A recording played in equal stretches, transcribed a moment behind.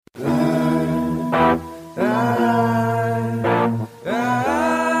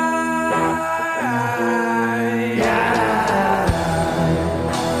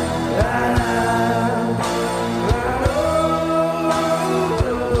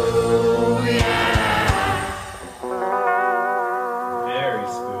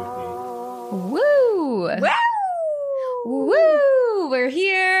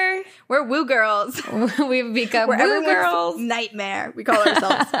We've become We're woo everyone's girls. nightmare. We call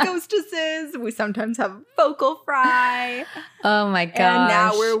ourselves ghostesses. We sometimes have vocal fry. Oh my gosh. And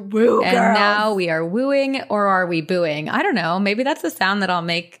now we're woo And girls. now we are wooing, or are we booing? I don't know. Maybe that's the sound that I'll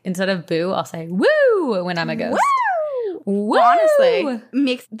make. Instead of boo, I'll say woo when I'm a ghost. Woo! Woo! Well, honestly,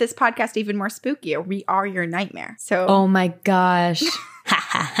 makes this podcast even more spookier. We are your nightmare. So Oh my gosh. Ha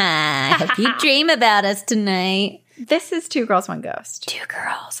ha ha. I hope you dream about us tonight. this is Two Girls, One Ghost. 2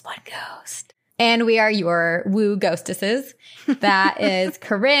 girls, 1 ghost. And we are your woo ghostesses. That is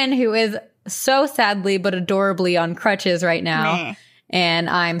Corinne, who is so sadly but adorably on crutches right now. Meh. And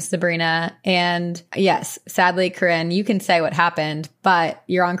I'm Sabrina. And yes, sadly, Corinne, you can say what happened, but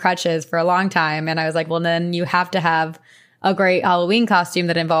you're on crutches for a long time. And I was like, well, then you have to have a great Halloween costume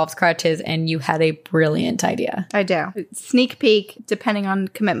that involves crutches. And you had a brilliant idea. I do. Sneak peek, depending on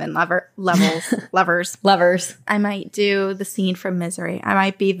commitment levers. Lovers. I might do the scene from Misery. I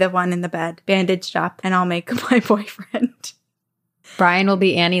might be the one in the bed, bandaged up, and I'll make my boyfriend. Brian will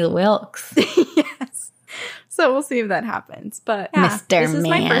be Annie Wilkes. Yes. So we'll see if that happens. But yeah, Mr. this is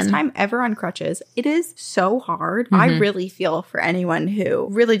my Man. first time ever on crutches. It is so hard. I really feel for anyone who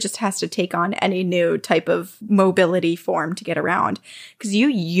really just has to take on any new type of mobility form to get around, because you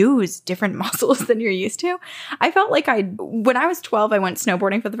use different muscles than you're used to. I felt like when I was 12, I went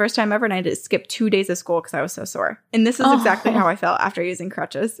snowboarding for the first time ever, and I had to skip 2 days of school because I was so sore. And this is exactly how I felt after using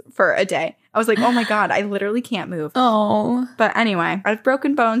crutches for a day. I was like, oh my God, I literally can't move. Oh. But anyway, I've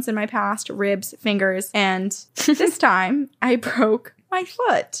broken bones in my past, ribs, fingers, and this time I broke my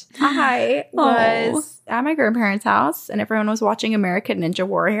foot. I was at my grandparents' house and everyone was watching American Ninja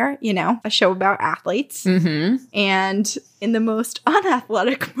Warrior, you know, a show about athletes. Mm-hmm. And in the most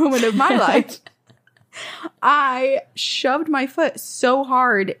unathletic moment of my life, I shoved my foot so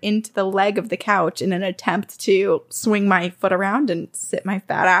hard into the leg of the couch in an attempt to swing my foot around and sit my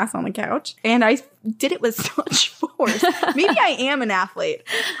fat ass on the couch. And I did it with such force. Maybe I am an athlete.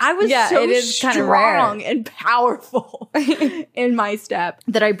 I was so it is kind of rare. strong and powerful in my step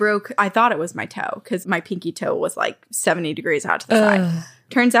that I broke, I thought it was my toe because my pinky toe was like 70 degrees out to the side.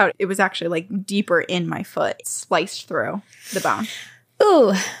 Turns out it was actually like deeper in my foot, sliced through the bone.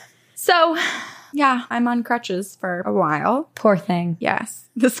 Ooh. So yeah, I'm on crutches for a while. Poor thing. Yes.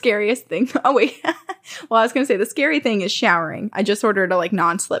 The scariest thing. Oh, wait. Well, I was going to say the scary thing is showering. I just ordered a like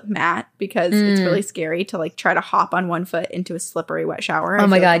non-slip mat because it's really scary to like try to hop on one foot into a slippery wet shower. Oh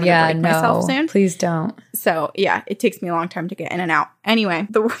my I feel like God. I'm gonna Yeah. break No. myself soon. Please don't. So yeah, it takes me a long time to get in and out. Anyway,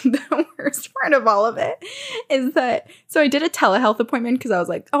 the worst part of all of it is that, so I did a telehealth appointment because I was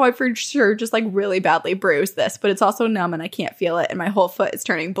like, oh, I for sure just like really badly bruised this, but it's also numb and I can't feel it and my whole foot is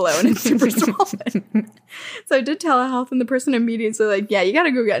turning blue and it's super swollen. So I did telehealth and the person immediately like, yeah, you got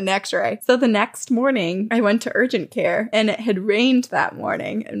to go get an x-ray. So the next morning I went to urgent care and it had rained that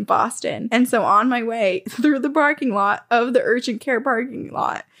morning in Boston. And so on my way through the parking lot of the urgent care parking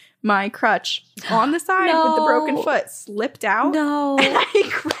lot, my crutch on the side with the broken foot slipped out. No. And I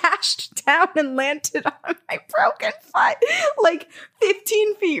crashed down and landed on my broken foot like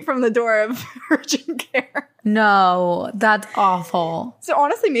 15 feet from the door of urgent care. No. That's awful. So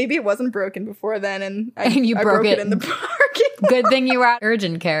honestly, maybe it wasn't broken before then and I And you broke it. in the parking lot. Good thing you were at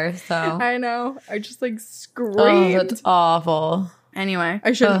urgent care. So. I know. I just like Oh, screamed. that's awful. Anyway,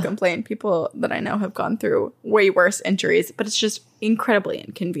 I shouldn't complain. People that I know have gone through way worse injuries, but it's just incredibly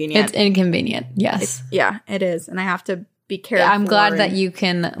inconvenient. It's inconvenient. Yes. Yeah, it is. And I have to be careful. I'm glad that you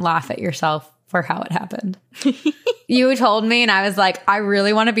can laugh at yourself for how it happened. You told me and I was like, I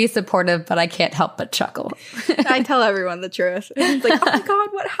really want to be supportive, but I can't help but chuckle. I tell everyone the truth. It's like, oh my God,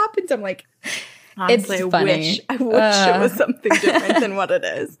 what happened? I'm like, honestly, It's funny. I wish it was something different than what it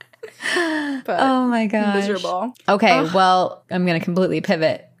is. But Oh my gosh. miserable. Okay, well, I'm going to completely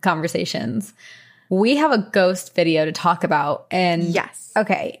pivot conversations. We have a ghost video to talk about. And Yes.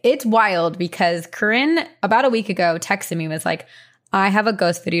 okay, it's wild because Corinne, about a week ago, texted me and was like, I have a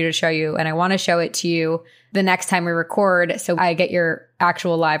ghost video to show you and I want to show it to you the next time we record so I get your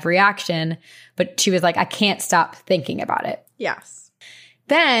actual live reaction. But she was like, I can't stop thinking about it. Yes.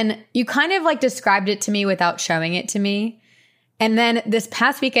 Then you kind of like described it to me without showing it to me. And then this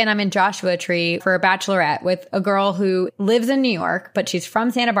past weekend, I'm in Joshua Tree for a bachelorette with a girl who lives in New York, but she's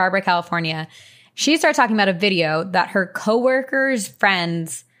from Santa Barbara, California. She started talking about a video that her coworkers'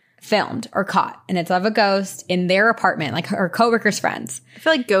 friends filmed or caught. And it's of a ghost in their apartment, like her coworkers' friends. I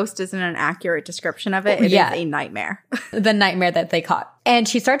feel like ghost isn't an accurate description of it. It is a nightmare. The nightmare that they caught. And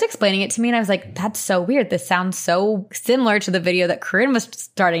she started explaining it to me and I was like, that's so weird. This sounds so similar to the video that Corinne was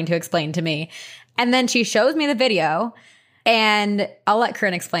starting to explain to me. And then she shows me the video and I'll let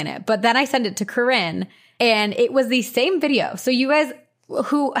Corinne explain it. But then I send it to Corinne and it was the same video. So you guys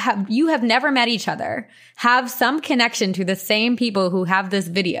who you have never met each other have some connection to the same people who have this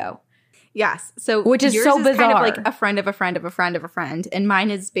video. Yes. So which is yours so is bizarre. kind of like a friend of a friend of a friend of a friend. And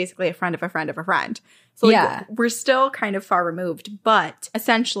mine is basically a friend of a friend of a friend. So like, we're still kind of far removed. But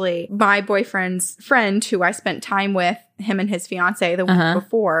essentially, my boyfriend's friend who I spent time with, him and his fiance the week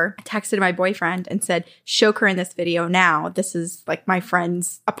before, texted my boyfriend and said, show Corinne this video now. This is like my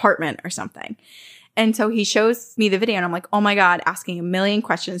friend's apartment or something. And so he shows me the video and I'm like, oh my God, asking a million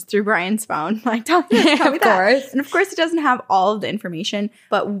questions through Brian's phone. Like, tell me this, tell me that. Course. And of course, it doesn't have all of the information,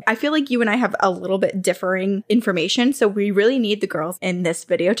 but I feel like you and I have a little bit differing information. So we really need the girls in this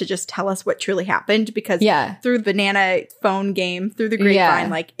video to just tell us what truly happened because through the banana phone game, through the grapevine,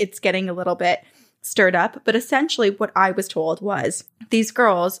 like it's getting a little bit stirred up. But essentially what I was told was these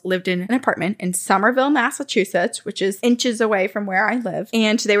girls lived in an apartment in Somerville, Massachusetts, which is inches away from where I live.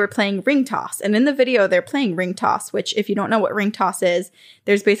 And they were playing ring toss. And in the video, they're playing ring toss, which if you don't know what ring toss is,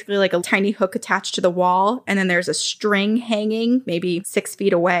 there's basically like a tiny hook attached to the wall. And then there's a string hanging maybe 6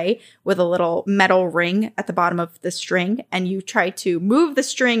 feet away with a little metal ring at the bottom of the string. And you try to move the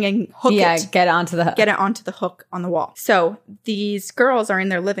string and hook it. Get it onto the hook on the wall. So these girls are in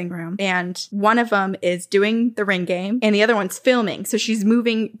their living room and one of them is doing the ring game and the other one's filming. So she's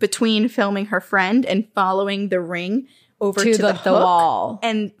moving between filming her friend and following the ring over to the hook. Wall.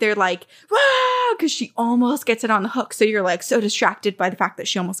 And they're like, wow, because she almost gets it on the hook. So you're like so distracted by the fact that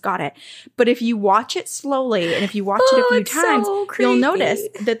she almost got it. But if you watch it slowly and if you watch it a few times, you'll notice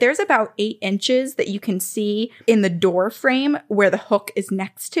that there's about 8 inches that you can see in the door frame where the hook is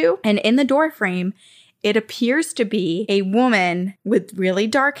next to. And in the door frame, it appears to be a woman with really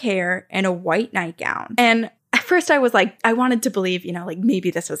dark hair and a white nightgown. And at first I was like, I wanted to believe, you know, like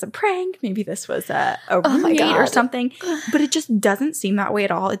maybe this was a prank. Maybe this was a roommate or something. But it just doesn't seem that way at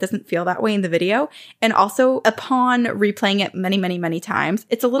all. It doesn't feel that way in the video. And also upon replaying it many, many, many times,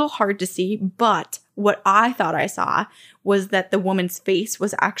 it's a little hard to see. But what I thought I saw was that the woman's face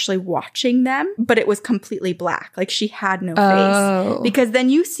was actually watching them, but it was completely black. Like she had no face. Because then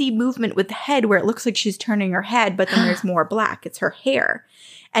you see movement with the head where it looks like she's turning her head, but then there's more black. It's her hair.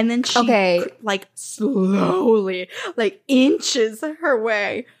 And then she like slowly, like inches her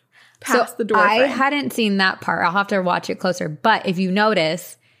way past the door frame. I hadn't seen that part. I'll have to watch it closer. But if you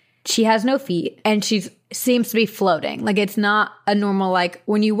notice, she has no feet and she seems to be floating. Like it's not a normal, like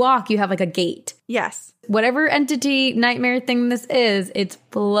when you walk, you have like a gait. Yes. Whatever entity, nightmare thing this is, it's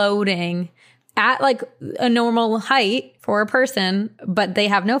floating at like a normal height for a person, but they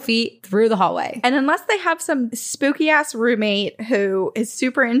have no feet through the hallway. And unless they have some spooky ass roommate who is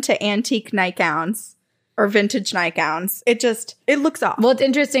super into antique nightgowns or vintage nightgowns, it looks off. Well, it's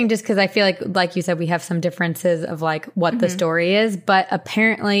interesting just because I feel like you said, we have some differences of like what the story is, but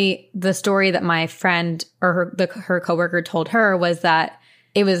apparently the story that my friend or her coworker told her was that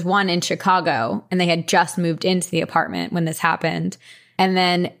it was one in Chicago and they had just moved into the apartment when this happened. And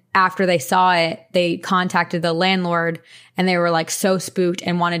then after they saw it, they contacted the landlord and they were like so spooked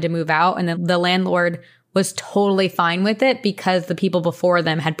and wanted to move out. And then the landlord was totally fine with it because the people before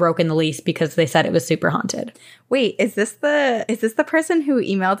them had broken the lease because they said it was super haunted. Wait, is this the person who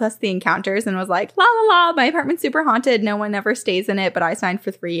emailed us the encounters and was like, la la la, my apartment's super haunted. No one ever stays in it, but I signed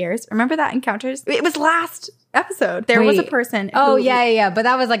for 3 years. Remember that encounters? It was last episode. There was a person who, oh, yeah. But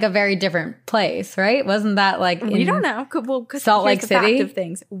that was like a very different place, right? Wasn't that like we don't know. Well, Salt Lake City? Fact of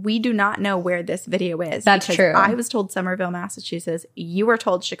things. We do not know where this video is. That's true. I was told Somerville, Massachusetts. You were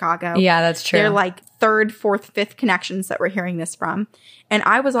told Chicago. Yeah, that's true. They're like 3rd, 4th, 5th connections that we're hearing this from. And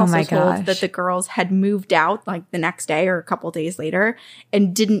I was also told that the girls had moved out like the next day or a couple days later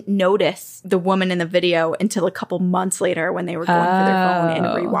and didn't notice the woman in the video until a couple months later when they were going through their phone and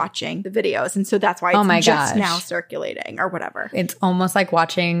rewatching the videos. And so that's why it's just now circulating or whatever. It's almost like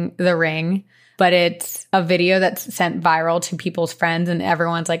watching The Ring, but it's a video that's sent viral to people's friends and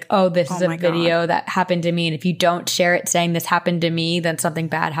everyone's like, oh, this is a video that happened to me. And if you don't share it saying this happened to me, then something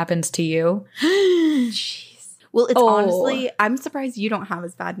bad happens to you. Jeez. Well, it's honestly, I'm surprised you don't have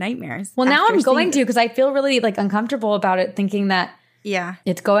as bad nightmares. Well, now I'm going to because I feel really like uncomfortable about it thinking that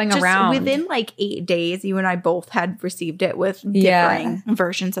it's going around. Within like 8 days, you and I both had received it with differing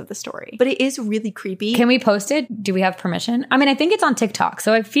versions of the story. But it is really creepy. Can we post it? Do we have permission? I mean, I think it's on TikTok,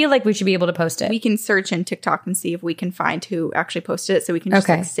 so I feel like we should be able to post it. We can search in TikTok and see if we can find who actually posted it so we can just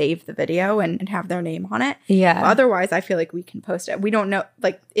like save the video and have their name on it. Yeah. Otherwise, I feel like we can post it. We don't know.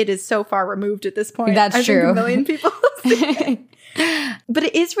 Like, it is so far removed at this point. That's true. Think a million people But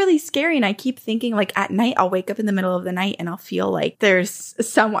it is really scary. And I keep thinking like at night, I'll wake up in the middle of the night and I'll feel like there's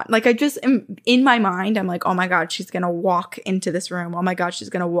someone. Like, I just am in my mind, I'm like, oh my God, she's going to walk into this room. Oh my God, she's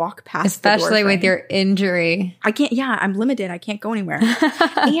going to walk past Especially the door with frame. your injury. I can't, yeah, I'm limited. I can't go anywhere.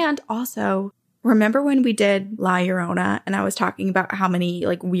 And also, remember when we did La Llorona and I was talking about how many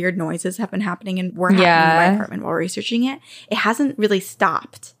like weird noises have been happening and were happening in my apartment while researching it? It hasn't really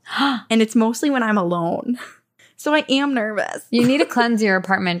stopped. And it's mostly when I'm alone. So I am nervous. You need to cleanse your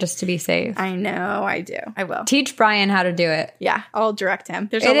apartment just to be safe. I know, I do. I will. Teach Brian how to do it. Yeah, I'll direct him.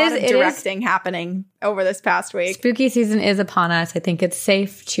 There's a lot of directing happening over this past week. Spooky season is upon us. I think it's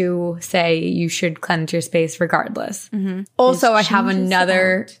safe to say you should cleanse your space regardless. Mm-hmm. Also, I have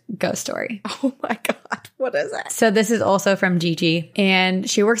another ghost story. Oh my God. What is it? So this is also from Gigi. And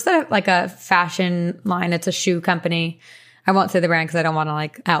she works at like a fashion line. It's a shoe company. I won't say the brand because I don't want to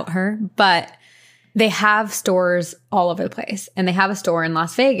like out her. But they have stores all over the place. And they have a store in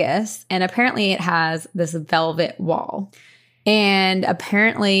Las Vegas. And apparently it has this velvet wall. And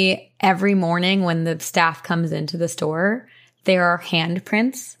apparently every morning when the staff comes into the store, there are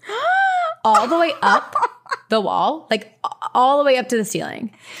handprints all the way up the wall, like all the way up to the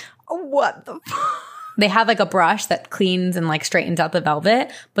ceiling. What the fuck? They have like a brush that cleans and like straightens out the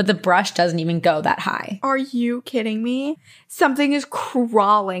velvet, but the brush doesn't even go that high. Are you kidding me? Something is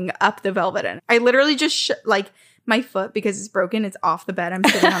crawling up the velvet. And I literally just like my foot, because it's broken, it's off the bed. I'm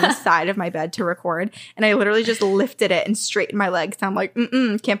sitting on the side of my bed to record. And I literally just lifted it and straightened my legs. I'm like,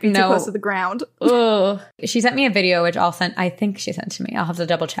 can't be too close to the ground. Ugh. She sent me a video, which I'll send. I think she sent to me. I'll have to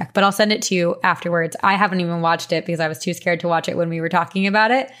double check, but I'll send it to you afterwards. I haven't even watched it because I was too scared to watch it when we were talking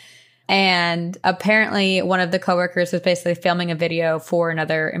about it. And apparently one of the coworkers was basically filming a video for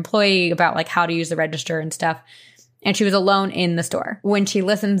another employee about like how to use the register and stuff. And she was alone in the store. When she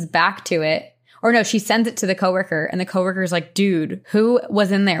listens back to it, or no, she sends it to the coworker and the coworker's like, dude, who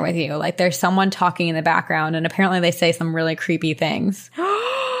was in there with you? Like there's someone talking in the background. And apparently they say some really creepy things.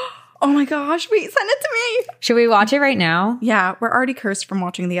 Oh my gosh, wait, send it to me. Should we watch it right now? Yeah, we're already cursed from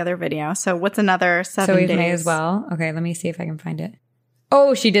watching the other video. So what's another 7 days? So we may as well. Okay, let me see if I can find it.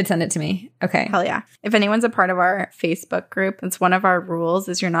 Oh, she did send it to me. Okay. Hell yeah. If anyone's a part of our Facebook group, it's one of our rules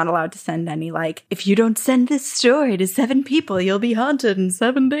is you're not allowed to send any like, if you don't send this story to 7 people, you'll be haunted in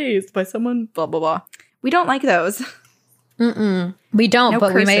 7 days by someone, blah, blah, blah. We don't like those. We don't,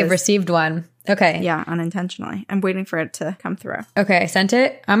 but we may have received one. Okay. Yeah, unintentionally. I'm waiting for it to come through. Okay, I sent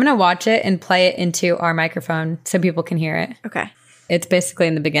it. I'm going to watch it and play it into our microphone so people can hear it. Okay. It's basically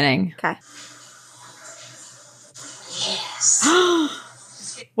in the beginning. Okay. Yes.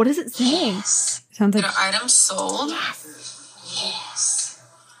 What is it saying? Sounds like Your items sold? Yes.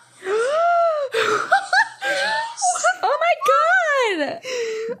 Oh my God!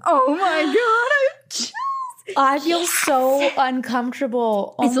 Oh my God! I feel so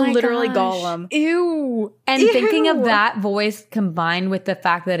uncomfortable. Oh it's my literally gosh. Gollum. Ew. And Ew. thinking of that voice combined with the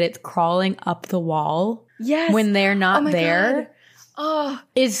fact that it's crawling up the wall when they're not there. God. Oh,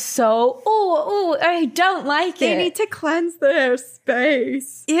 is so, I don't like they it. need to cleanse their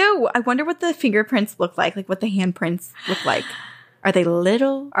space. Ew. I wonder what the fingerprints look like what the handprints look like. Are they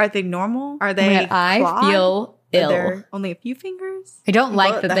little? Are they normal? Are they I clawed? feel ill. Are there only a few fingers? I don't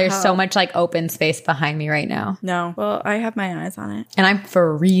like What that the there's hell? so much like open space behind me right now. No. Well, I have my eyes on it. And I'm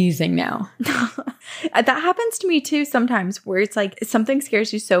freezing now. That happens to me too sometimes where it's like something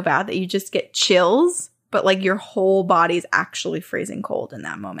scares you so bad that you just get chills. But like your whole body's actually freezing cold in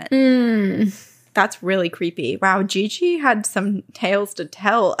that moment. That's really creepy. Wow, Gigi had some tales to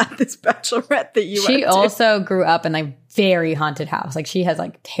tell at this bachelorette that you went She to. also grew up in like very haunted house. Like she has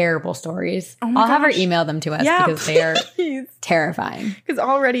like terrible stories. my I'll have her gosh. email them to us because they are Because terrifying.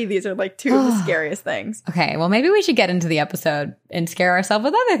 already these are like two of the scariest things. Okay, well maybe we should get into the episode and scare ourselves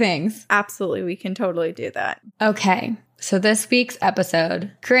with other things. Absolutely, we can totally do that. Okay, so this week's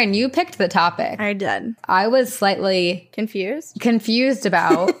episode, Corinne, you picked the topic. I did. I was slightly confused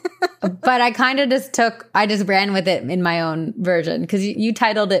about, but I kind of just ran with it in my own version because you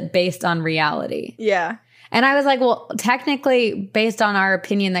titled it Based on Reality. Yeah. And I was like, well, technically, based on our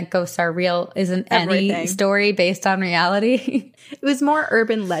opinion that ghosts are real, isn't any Everything. story based on reality? It was more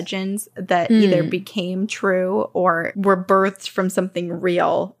urban legends that either became true or were birthed from something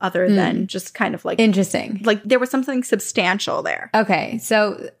real other than just kind of like Interesting. like there was something substantial there. Okay,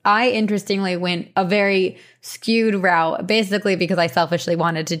 so I interestingly went a very skewed route, basically because I selfishly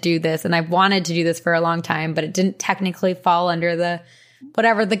wanted to do this, and I've wanted to do this for a long time, but it didn't technically fall under the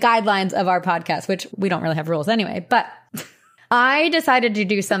guidelines of our podcast, which we don't really have rules anyway. But I decided to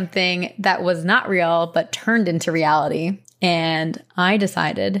do something that was not real, but turned into reality. And I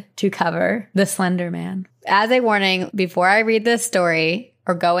decided to cover the Slender Man. As a warning, before I read this story,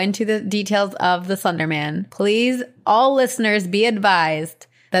 or go into the details of the Slender Man, please, all listeners, be advised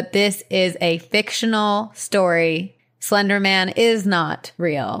that this is a fictional story. Slender Man is not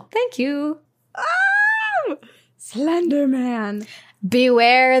real. Thank you. Oh, Slender Man.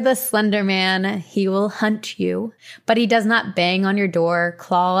 Beware the Slender Man. He will hunt you, but he does not bang on your door,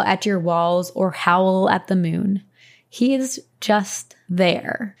 claw at your walls, or howl at the moon. He is just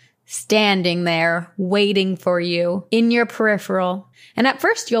there, standing there, waiting for you in your peripheral. And at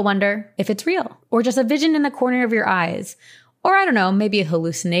first you'll wonder if it's real, or just a vision in the corner of your eyes, or I don't know, maybe a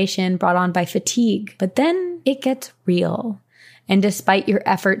hallucination brought on by fatigue. But then it gets real. And despite your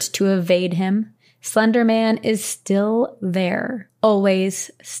efforts to evade him, Slender Man is still there, always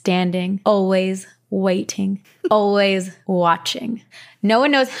standing, always waiting, always watching. No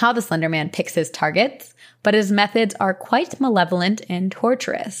one knows how the Slender Man picks his targets, but his methods are quite malevolent and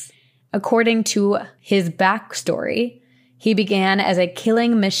torturous. According to his backstory, he began as a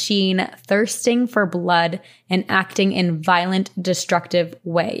killing machine, thirsting for blood and acting in violent, destructive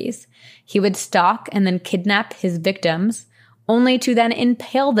ways. He would stalk and then kidnap his victims, only to then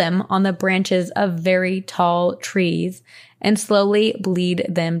impale them on the branches of very tall trees and slowly bleed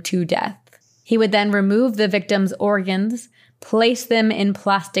them to death. He would then remove the victims' organs, place them in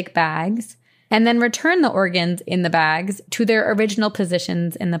plastic bags, and then return the organs in the bags to their original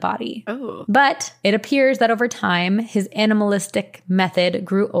positions in the body. Oh. But it appears that over time, his animalistic method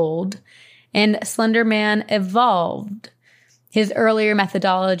grew old, and Slender Man evolved. His earlier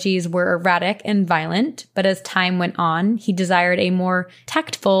methodologies were erratic and violent, but as time went on, he desired a more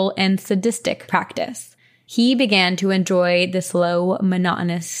tactful and sadistic practice. He began to enjoy the slow,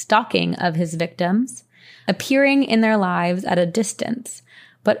 monotonous stalking of his victims, appearing in their lives at a distance,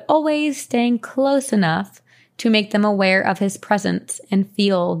 but always staying close enough to make them aware of his presence and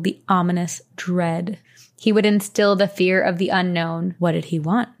feel the ominous dread. He would instill the fear of the unknown. What did he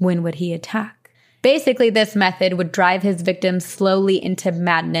want? When would he attack? Basically, this method would drive his victims slowly into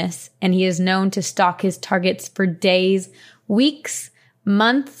madness, and he is known to stalk his targets for days, weeks,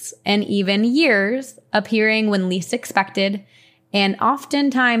 months, and even years, appearing when least expected, and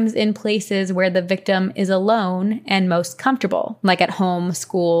oftentimes in places where the victim is alone and most comfortable, like at home,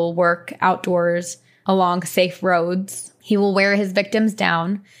 school, work, outdoors, along safe roads. He will wear his victims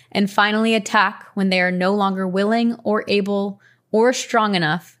down and finally attack when they are no longer willing or able or strong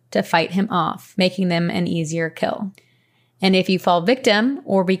enough to fight him off, making them an easier kill. And if you fall victim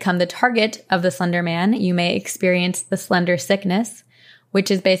or become the target of the Slender Man, you may experience the Slender Sickness,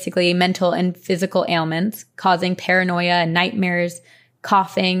 which is basically mental and physical ailments causing paranoia, nightmares,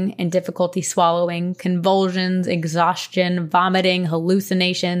 coughing and difficulty swallowing, convulsions, exhaustion, vomiting,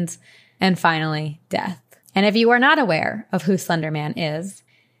 hallucinations, and finally, death. And if you are not aware of who Slender Man is,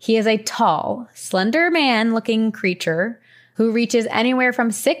 he is a tall, slender man-looking creature who reaches anywhere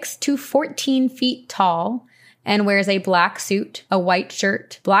from 6 to 14 feet tall and wears a black suit, a white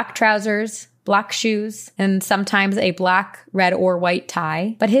shirt, black trousers, black shoes, and sometimes a black, red, or white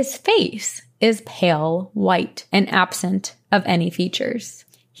tie. But his face is pale white and absent of any features.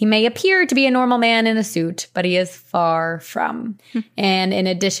 He may appear to be a normal man in a suit, but he is far from. And in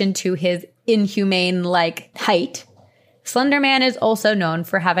addition to his inhumane-like height, Slender Man is also known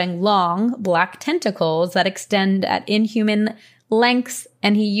for having long, black tentacles that extend at inhuman lengths,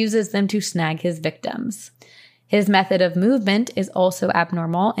 and he uses them to snag his victims. His method of movement is also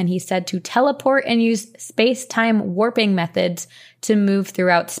abnormal, and he's said to teleport and use space-time warping methods to move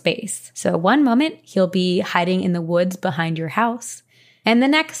throughout space. So one moment, he'll be hiding in the woods behind your house, and the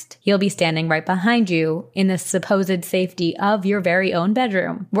next, he'll be standing right behind you in the supposed safety of your very own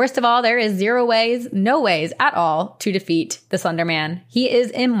bedroom. Worst of all, there is no ways at all to defeat the Slender Man. He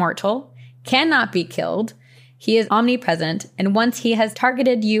is immortal, cannot be killed, he is omnipresent, and once he has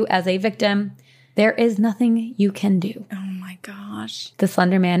targeted you as a victim, there is nothing you can do. Oh my gosh. The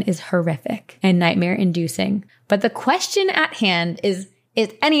Slender Man is horrific and nightmare-inducing. But the question at hand is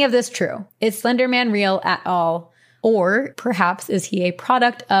any of this true? Is Slender Man real at all? Or perhaps is he a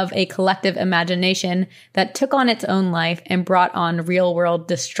product of a collective imagination that took on its own life and brought on real-world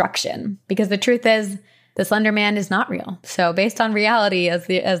destruction? Because the truth is, the Slender Man is not real. So based on reality as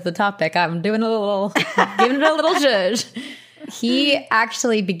the topic, I'm doing giving it a little zhuzh. He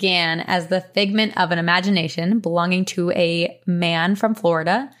actually began as the figment of an imagination belonging to a man from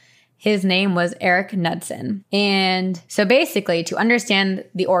Florida. His name was Eric Knudsen. And so basically, to understand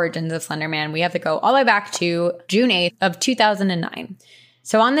the origins of Slender Man, we have to go all the way back to June 8th of 2009.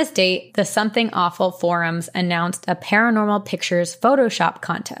 So on this date, the Something Awful forums announced a Paranormal Pictures Photoshop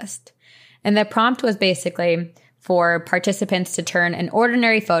contest. And the prompt was basically for participants to turn an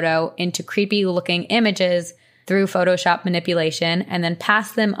ordinary photo into creepy-looking images through Photoshop manipulation and then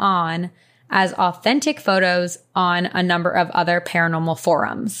passed them on as authentic photos on a number of other paranormal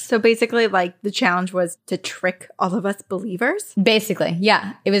forums. So basically, like, the challenge was to trick all of us believers? Basically,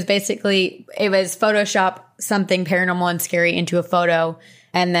 yeah. It was Photoshop something paranormal and scary into a photo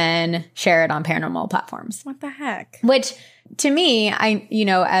and then share it on paranormal platforms. What the heck? Which, to me,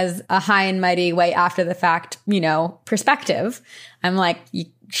 as a high and mighty way after the fact, perspective, I'm like, you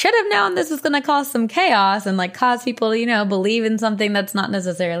should have known this was going to cause some chaos and like cause people to, believe in something that's not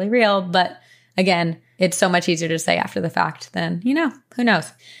necessarily real. But again, it's so much easier to say after the fact than, who knows?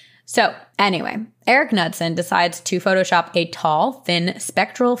 So anyway, Eric Knudsen decides to Photoshop a tall, thin,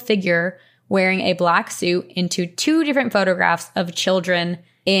 spectral figure wearing a black suit into 2 different photographs of children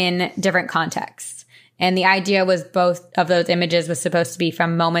in different contexts. And the idea was both of those images was supposed to be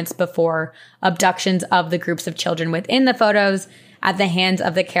from moments before abductions of the groups of children within the photos at the hands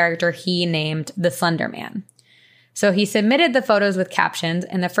of the character he named the Slender Man. So he submitted the photos with captions,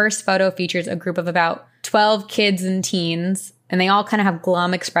 and the first photo features a group of about 12 kids and teens, and they all kind of have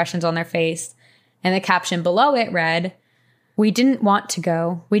glum expressions on their face. And the caption below it read, "We didn't want to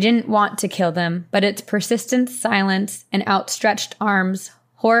go. We didn't want to kill them, but its persistent silence and outstretched arms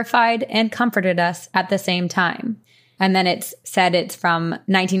horrified and comforted us at the same time." And then it's said it's from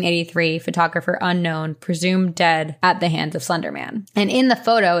 1983, photographer unknown, presumed dead at the hands of Slender Man. And in the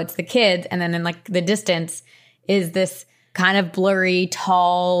photo, it's the kids, and then in like the distance is this kind of blurry,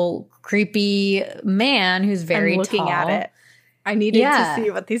 tall, creepy man who's very I'm looking tall. at it. I needed to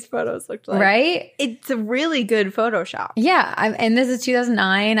see what these photos looked like. Right? It's a really good Photoshop. Yeah. And this is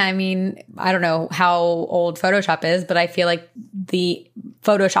 2009. I mean, I don't know how old Photoshop is, but I feel like the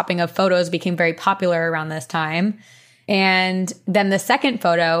Photoshopping of photos became very popular around this time. And then the second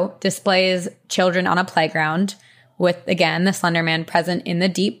photo displays children on a playground with, again, the Slender Man present in the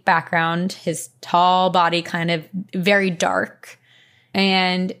deep background, his tall body kind of very dark.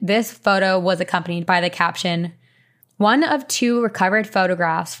 And this photo was accompanied by the caption, "One of 2 recovered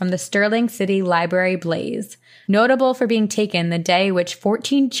photographs from the Sterling City Library blaze, notable for being taken the day which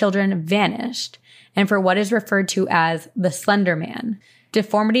 14 children vanished, and for what is referred to as the Slender Man.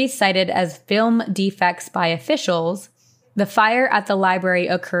 Deformities cited as film defects by officials. The fire at the library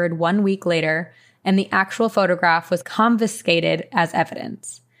occurred 1 week later, and the actual photograph was confiscated as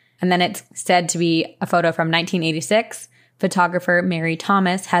evidence." And then it's said to be a photo from 1986. Photographer Mary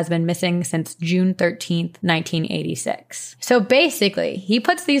Thomas has been missing since June 13th, 1986. So basically, he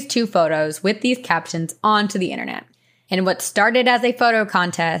puts these 2 photos with these captions onto the internet. And what started as a photo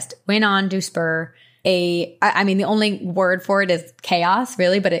contest went on to spur the only word for it is chaos,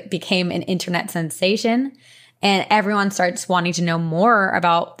 really, but it became an internet sensation. And everyone starts wanting to know more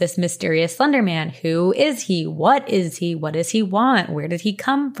about this mysterious Slender Man. Who is he? What is he? What does he want? Where did he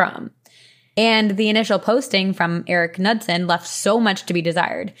come from? And the initial posting from Eric Knudsen left so much to be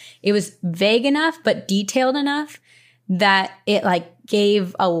desired. It was vague enough, but detailed enough that it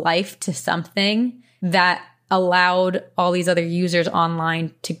gave a life to something that allowed all these other users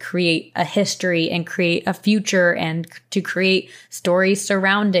online to create a history and create a future and to create stories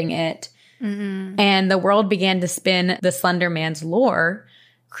surrounding it. Mm-hmm. And the world began to spin the Slender Man's lore,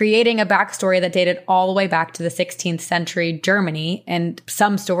 creating a backstory that dated all the way back to the 16th century Germany and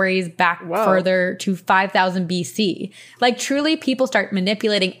some stories back further to 5000 BC. Truly, people start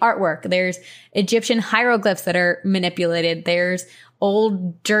manipulating artwork. There's Egyptian hieroglyphs that are manipulated. There's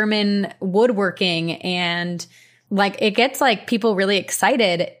old German woodworking, and it gets people really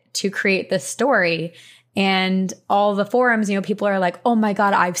excited to create this story. And all the forums, people are like, "Oh my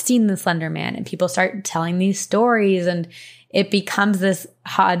God, I've seen the Slender Man." And people start telling these stories, and it becomes this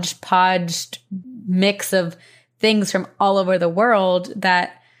hodgepodge mix of things from all over the world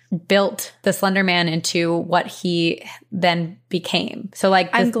that built the Slender Man into what he then became. So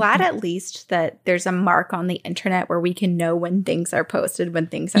I'm glad at least that there's a mark on the internet where we can know when things are posted, when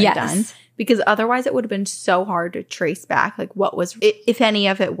things are done. Because otherwise it would have been so hard to trace back what was, if any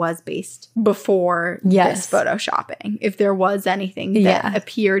of it was based before this photoshopping. If there was anything that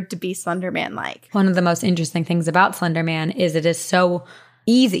appeared to be Slender Man-like. One of the most interesting things about Slender Man is it is so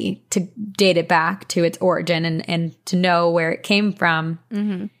easy to date it back to its origin and to know where it came from.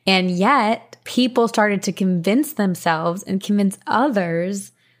 Mm-hmm. And yet people started to convince themselves and convince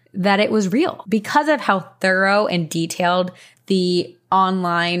others that it was real because of how thorough and detailed the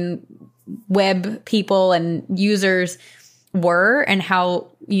online web people and users were and how,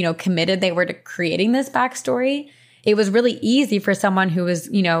 committed they were to creating this backstory. it was really easy for someone who was,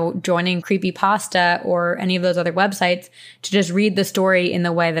 joining Creepypasta or any of those other websites to just read the story in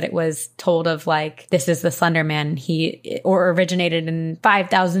the way that it was told of, like, this is the Slender Man. He originated in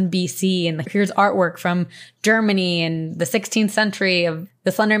 5000 BC, and here's artwork from Germany in the 16th century of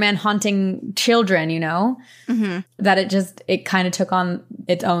the Slender Man haunting children, that it kind of took on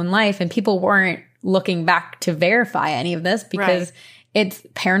its own life, and people weren't looking back to verify any of this because it's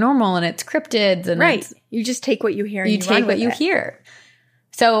paranormal and it's cryptids and you just take what you hear and you take what you hear.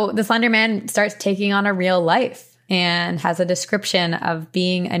 So the Slender Man starts taking on a real life and has a description of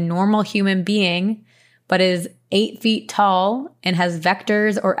being a normal human being, but is 8 feet tall and has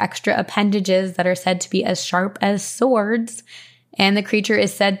vectors or extra appendages that are said to be as sharp as swords. And the creature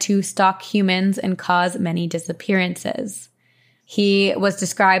is said to stalk humans and cause many disappearances. He was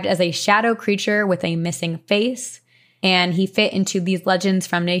described as a shadow creature with a missing face, and he fit into these legends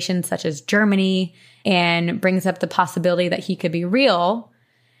from nations such as Germany and brings up the possibility that he could be real.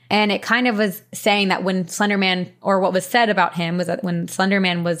 And it kind of was saying that when Slender Man, or what was said about him, was that when Slender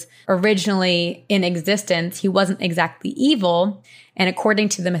Man was originally in existence, he wasn't exactly evil. And according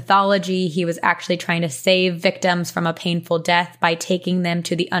to the mythology, he was actually trying to save victims from a painful death by taking them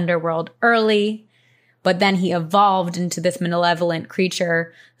to the underworld early. But then he evolved into this malevolent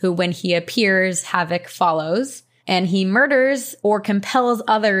creature who, when he appears, havoc follows. And he murders or compels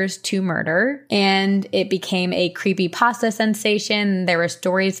others to murder. And it became a creepypasta sensation. There were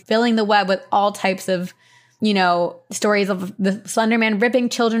stories filling the web with all types of, stories of the Slender Man ripping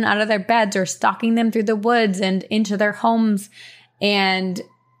children out of their beds or stalking them through the woods and into their homes. And,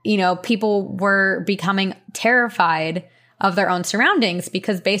 people were becoming terrified of their own surroundings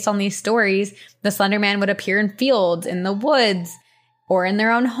because based on these stories, the Slender Man would appear in fields, in the woods, or in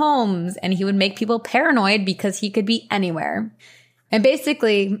their own homes, and he would make people paranoid because he could be anywhere. And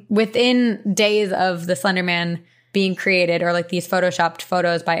basically, within days of the Slender Man being created, or like these photoshopped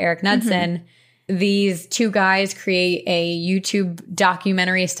photos by Eric Knudsen, these two guys create a YouTube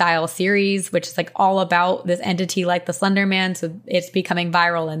documentary style series, which is like all about this entity like the Slender Man. So it's becoming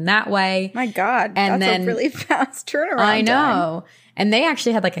viral in that way. My God, and that's a really fast turnaround. I know. And they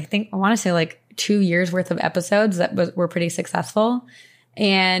actually had I want to say 2 years worth of episodes that were pretty successful.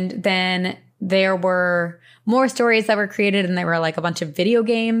 And then there were more stories that were created, and there were a bunch of video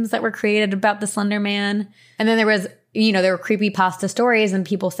games that were created about the Slender Man. And then there was, there were creepypasta stories and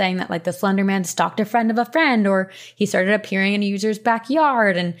people saying that the Slender Man stalked a friend of a friend, or he started appearing in a user's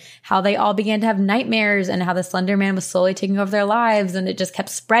backyard, and how they all began to have nightmares and how the Slender Man was slowly taking over their lives, and it just kept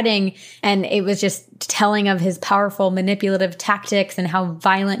spreading. And it was just telling of his powerful manipulative tactics and how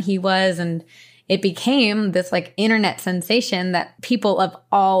violent he was. And it became this internet sensation that people of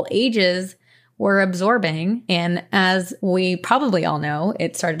all ages were absorbing. And as we probably all know,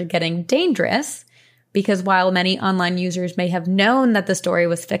 it started getting dangerous because while many online users may have known that the story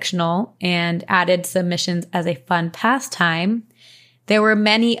was fictional and added submissions as a fun pastime, there were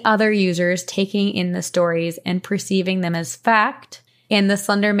many other users taking in the stories and perceiving them as fact. And the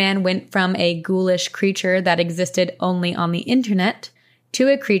Slender Man went from a ghoulish creature that existed only on the internet to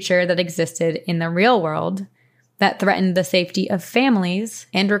a creature that existed in the real world, that threatened the safety of families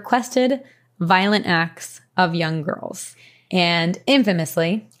and requested violent acts of young girls. And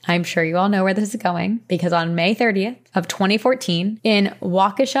infamously, I'm sure you all know where this is going, because on May 30th of 2014, in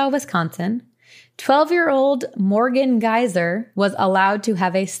Waukesha, Wisconsin, 12-year-old Morgan Geyser was allowed to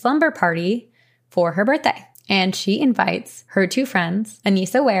have a slumber party for her birthday. And she invites her two friends,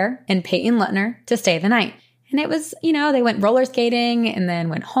 Anissa Ware and Peyton Lutner, to stay the night. And it was, they went roller skating and then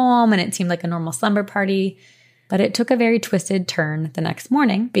went home, and it seemed like a normal slumber party. But it took a very twisted turn the next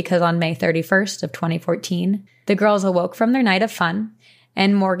morning, because on May 31st of 2014, the girls awoke from their night of fun,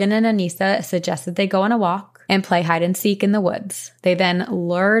 and Morgan and Anissa suggested they go on a walk and play hide and seek in the woods. They then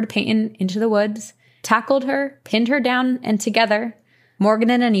lured Peyton into the woods, tackled her, pinned her down, and together, Morgan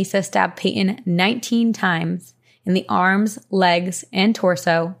and Anissa stabbed Peyton 19 times in the arms, legs, and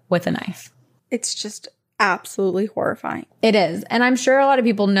torso with a knife. It's just absolutely horrifying. It is. And I'm sure a lot of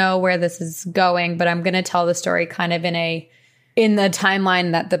people know where this is going, but I'm going to tell the story kind of in the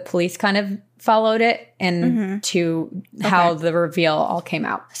timeline that the police kind of followed it and to how the reveal all came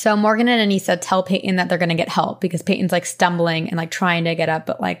out. So Morgan and Anissa tell Peyton that they're going to get help because Peyton's stumbling and trying to get up,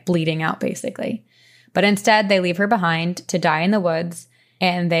 but bleeding out basically. But instead they leave her behind to die in the woods,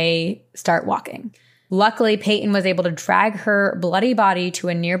 and they start walking. Luckily, Peyton was able to drag her bloody body to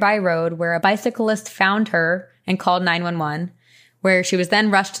a nearby road where a bicyclist found her and called 911, where she was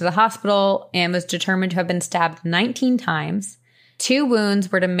then rushed to the hospital and was determined to have been stabbed 19 times. 2 wounds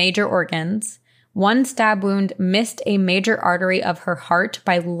were to major organs. 1 stab wound missed a major artery of her heart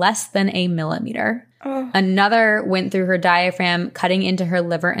by less than a millimeter. Another went through her diaphragm, cutting into her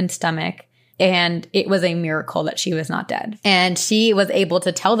liver and stomach. And it was a miracle that she was not dead. And she was able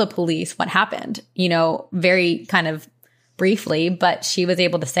to tell the police what happened, very kind of briefly, but she was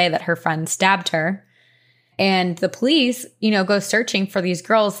able to say that her friend stabbed her. And the police, go searching for these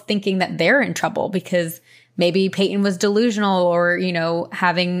girls thinking that they're in trouble because maybe Peyton was delusional or,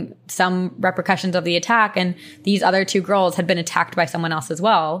 having some repercussions of the attack. And these other two girls had been attacked by someone else as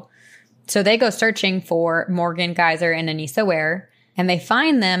well. So they go searching for Morgan Geyser and Anissa Ware, and they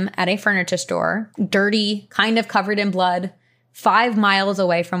find them at a furniture store, dirty, kind of covered in blood, 5 miles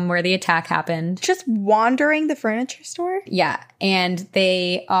away from where the attack happened. Just wandering the furniture store? Yeah. And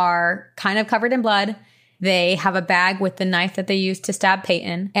they are kind of covered in blood. They have a bag with the knife that they used to stab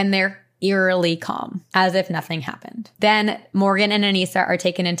Peyton, and they're eerily calm, as if nothing happened. Then Morgan and Anissa are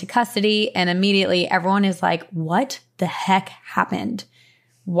taken into custody, and immediately everyone is like, what the heck happened?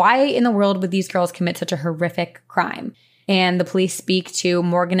 Why in the world would these girls commit such a horrific crime? And the police speak to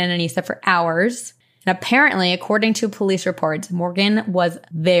Morgan and Anissa for hours. And apparently, according to police reports, Morgan was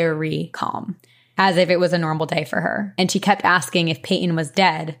very calm, as if it was a normal day for her. And she kept asking if Peyton was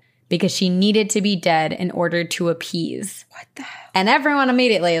dead because she needed to be dead in order to appease. What the hell? And everyone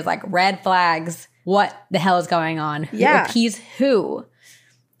immediately is like, red flags. What the hell is going on? Yeah. Who appease who?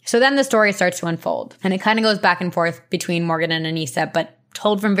 So then the story starts to unfold. And it kind of goes back and forth between Morgan and Anissa, but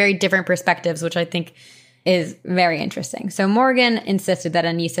told from very different perspectives, which I think is very interesting. So Morgan insisted that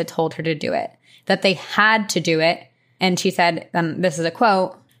Anissa told her to do it, that they had to do it. And she said, this is a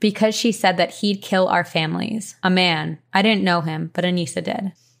quote, because she said that he'd kill our families. A man. I didn't know him, but Anissa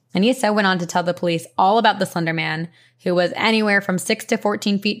did. Anissa went on to tell the police all about the Slender Man, who was anywhere from 6 to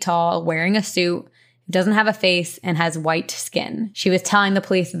 14 feet tall, wearing a suit, doesn't have a face, and has white skin. She was telling the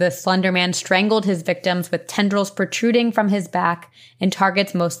police that the Slender Man strangled his victims with tendrils protruding from his back and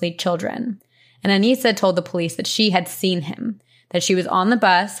targets mostly children. And Anissa told the police that she had seen him, that she was on the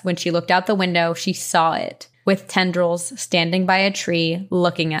bus. When she looked out the window, she saw it, with tendrils standing by a tree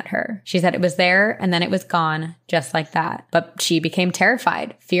looking at her. She said it was there and then it was gone, just like that. But she became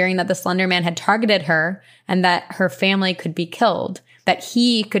terrified, fearing that the Slender Man had targeted her and that her family could be killed, that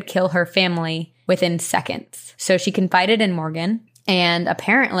he could kill her family within seconds. So she confided in Morgan, and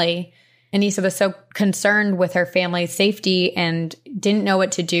apparently Anissa was so concerned with her family's safety and didn't know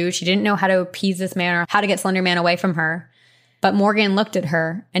what to do. She didn't know how to appease this man or how to get Slender Man away from her. But Morgan looked at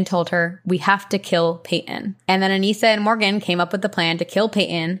her and told her, we have to kill Peyton. And then Anissa and Morgan came up with the plan to kill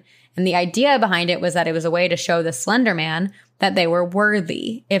Peyton. And the idea behind it was that it was a way to show the Slender Man that they were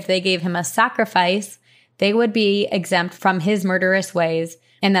worthy. If they gave him a sacrifice, they would be exempt from his murderous ways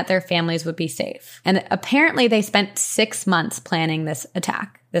and that their families would be safe. And apparently they spent 6 months planning this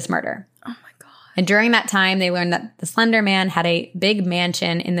attack, this murder. Oh my God. And during that time, they learned that the Slender Man had a big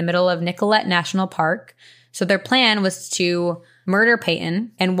mansion in the middle of Nicollet National Park. So their plan was to murder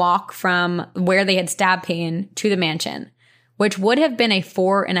Peyton and walk from where they had stabbed Peyton to the mansion, which would have been a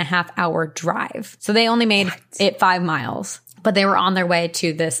 4.5-hour drive. So they only made it 5 miles, but they were on their way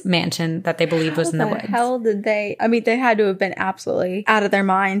to this mansion that they believed was in the woods. How did they? I mean, they had to have been absolutely out of their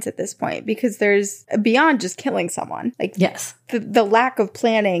minds at this point, because there's beyond just killing someone. Like, yes, the lack of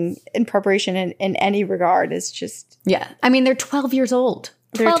planning and preparation in any regard is just. Yeah. I mean, they're 12 years old.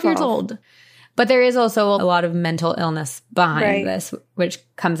 12 years old. But there is also a lot of mental illness behind this, which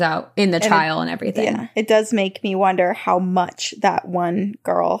comes out in the trial and everything. Yeah, it does make me wonder how much that one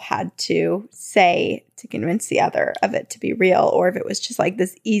girl had to say to convince the other of it to be real, or if it was just like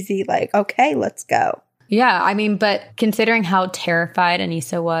this easy, like, okay, let's go. Yeah, I mean, but considering how terrified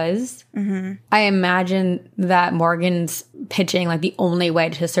Anissa was, I imagine that Morgan's pitching like the only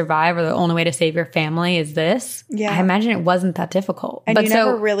way to survive or the only way to save your family is this. Yeah. I imagine it wasn't that difficult. And you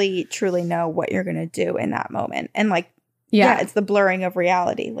never really truly know what you're going to do in that moment. And like, yeah, it's the blurring of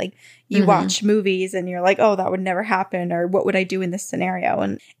reality. Like you watch movies and you're like, oh, that would never happen. Or what would I do in this scenario?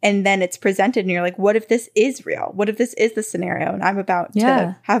 And then it's presented and you're like, what if this is real? What if this is the scenario? And I'm about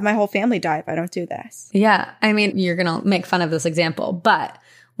to have my whole family die if I don't do this. Yeah. I mean, you're going to make fun of this example. But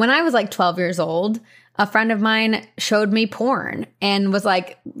when I was like 12 years old, a friend of mine showed me porn and was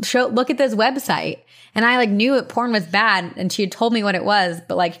like, look at this website. And I like knew that porn was bad and she had told me what it was.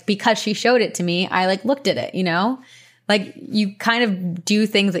 But like, because she showed it to me, I like looked at it, you know? Like, you kind of do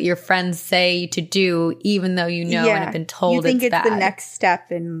things that your friends say to do, even though you know and have been told it's bad. You think it's the next step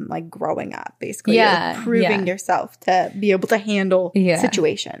in, like, growing up, basically. Yeah. You're proving yourself to be able to handle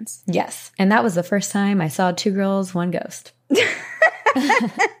situations. Yes. And that was the first time I saw 2 girls, 1 ghost.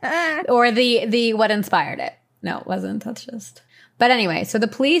 Or the what inspired it. No, it wasn't. That's just... But anyway, so the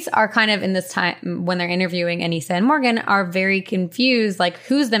police are kind of in this time, when they're interviewing Anissa and Morgan, are very confused, like,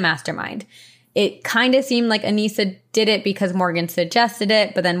 who's the mastermind? It kind of seemed like Anissa did it because Morgan suggested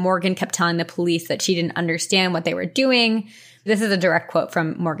it, but then Morgan kept telling the police that she didn't understand what they were doing. This is a direct quote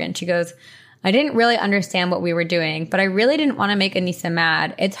from Morgan. She goes, I didn't really understand what we were doing, but I really didn't want to make Anissa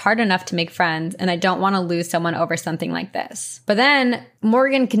mad. It's hard enough to make friends, and I don't want to lose someone over something like this. But then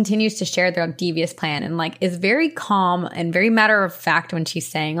Morgan continues to share their devious plan and like is very calm and very matter of fact when she's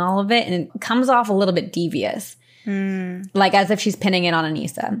saying all of it, and it comes off a little bit devious. Like as if she's pinning it on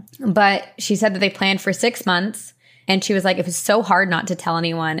Anissa. But she said that they planned for 6 months, and she was like, it was so hard not to tell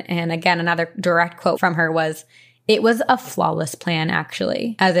anyone. And again, another direct quote from her was, it was a flawless plan,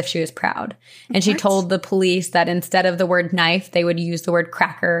 actually, as if she was proud. And she told the police that instead of the word knife, they would use the word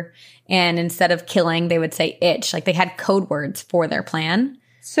cracker. And instead of killing, they would say itch. Like they had code words for their plan.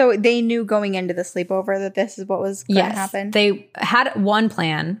 So they knew going into the sleepover that this is what was going to happen? They had one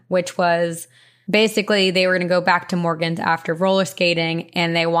plan, which was basically they were going to go back to Morgan's after roller skating,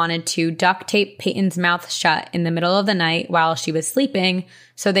 and they wanted to duct tape Peyton's mouth shut in the middle of the night while she was sleeping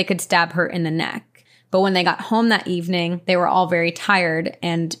so they could stab her in the neck. But when they got home that evening, they were all very tired,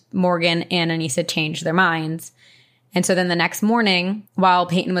 and Morgan and Anissa changed their minds. And so then the next morning, while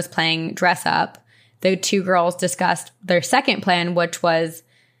Peyton was playing dress up, the two girls discussed their second plan, which was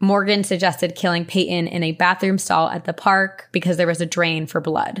Morgan suggested killing Peyton in a bathroom stall at the park because there was a drain for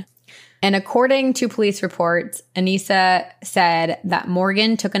blood. And according to police reports, Anissa said that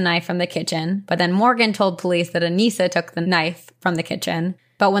Morgan took a knife from the kitchen, but then Morgan told police that Anissa took the knife from the kitchen.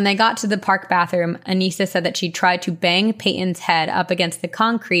 But when they got to the park bathroom, Anissa said that she tried to bang Peyton's head up against the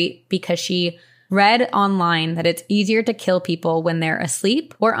concrete because she read online that it's easier to kill people when they're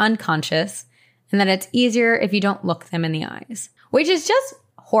asleep or unconscious, and that it's easier if you don't look them in the eyes. Which is just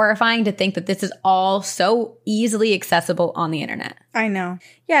horrifying to think that this is all so easily accessible on the internet. I know.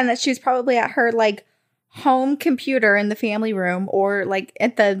 Yeah, and that she was probably at her like home computer in the family room or like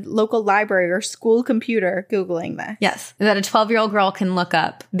at the local library or school computer Googling this. Yes, that a 12-year-old girl can look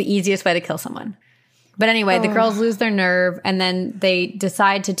up the easiest way to kill someone. But anyway, the girls lose their nerve, and then they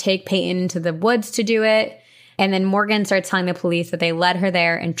decide to take Peyton into the woods to do it. And then Morgan starts telling the police that they led her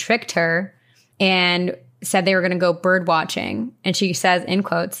there and tricked her and said they were going to go bird watching. And she says, in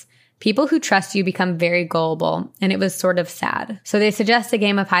quotes, people who trust you become very gullible, and it was sort of sad. So they suggest a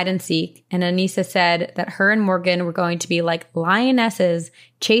game of hide and seek, and Anissa said that her and Morgan were going to be like lionesses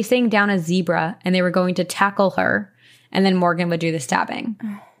chasing down a zebra, and they were going to tackle her, and then Morgan would do the stabbing.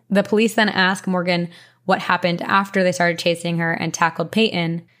 The police then asked Morgan what happened after they started chasing her and tackled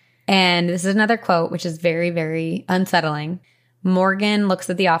Peyton, and this is another quote, which is very, very unsettling. Morgan looks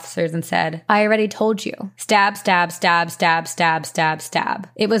at the officers and said, I already told you. Stab, stab, stab, stab, stab, stab, stab.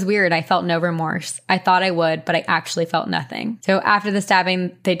 It was weird. I felt no remorse. I thought I would, but I actually felt nothing. So after the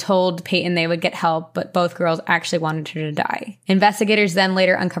stabbing, they told Peyton they would get help, but both girls actually wanted her to die. Investigators then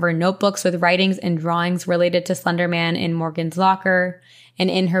later uncovered notebooks with writings and drawings related to Slender Man in Morgan's locker. And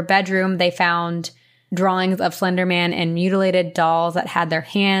in her bedroom, they found drawings of Slender Man and mutilated dolls that had their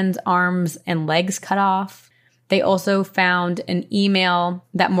hands, arms, and legs cut off. They also found an email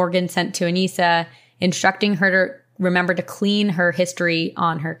that Morgan sent to Anissa instructing her to remember to clean her history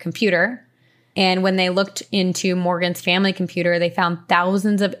on her computer. And when they looked into Morgan's family computer, they found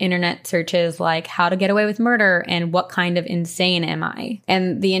thousands of internet searches like how to get away with murder and what kind of insane am I?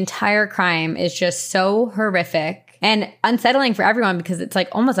 And the entire crime is just so horrific and unsettling for everyone because it's like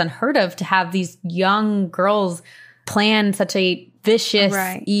almost unheard of to have these young girls plan such a vicious,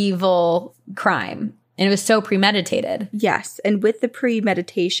 evil crime. And it was so premeditated. Yes. And with the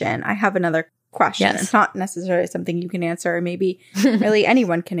premeditation, I have another question. Yes. It's not necessarily something you can answer, or maybe really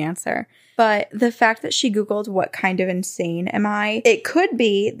anyone can answer. But the fact that she Googled what kind of insane am I, it could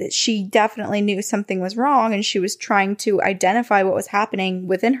be that she definitely knew something was wrong and she was trying to identify what was happening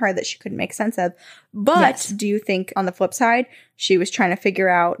within her that she couldn't make sense of. But do you think on the flip side, she was trying to figure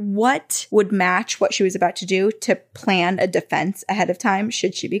out what would match what she was about to do to plan a defense ahead of time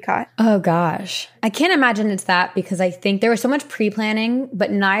should she be caught? Oh, gosh. I can't imagine it's that because I think there was so much pre-planning,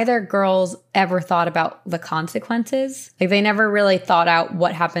 but neither girls ever thought about the consequences. Like they never really thought out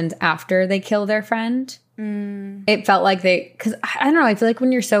what happens after they kill their friend. It felt like because I don't know, I feel like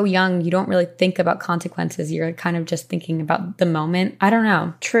when you're so young, you don't really think about consequences. You're kind of just thinking about the moment. I don't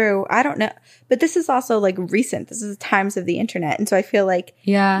know. True. I don't know. But this is also like recent. This is the times of the internet. And so I feel like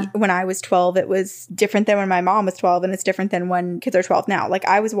when I was 12, it was different than when my mom was 12. And it's different than when kids are 12 now. Like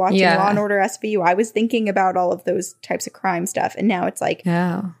I was watching Law and Order SVU. I was thinking about all of those types of crime stuff. And now it's like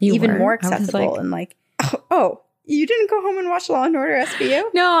even more accessible and like, oh, You didn't go home and watch Law and Order SVU?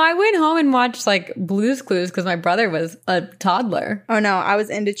 No, I went home and watched like Blue's Clues because my brother was a toddler. Oh no, I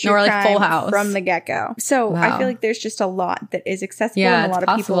was into true Or like crime Full House. from the get-go. So I Wow. feel like there's just a lot that is accessible, Yeah, and a lot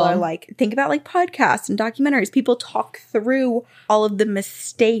it's of people possible. are like, think about like podcasts and documentaries. People talk through all of the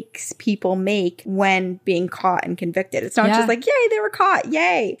mistakes people make when being caught and convicted. It's not Yeah. just like, yay, they were caught,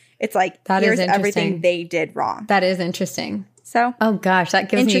 yay. It's like, That is here's interesting. everything they did wrong. That is interesting. So Oh gosh, that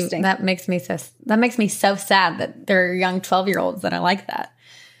gives me Interesting. that makes me so sad that there are young 12-year-olds that are like that.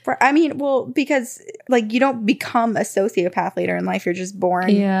 because like you don't become a sociopath later in life. You're just born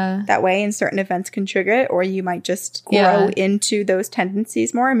Yeah. that way, and certain events can trigger it, or you might just grow Yeah. into those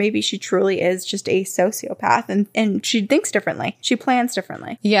tendencies more. Maybe she truly is just a sociopath, and she thinks differently. She plans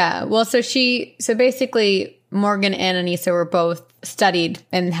differently. Yeah. Well, so basically Morgan and Anissa were both studied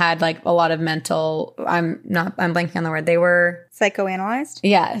and had like a lot of mental, I'm blanking on the word. They were, Psychoanalyzed.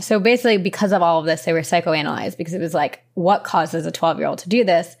 yeah. So basically because of all of this, they were psychoanalyzed because it was like, what causes a 12-year-old to do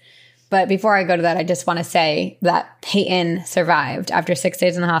this? But before I go to that, I just want to say that Peyton survived. After 6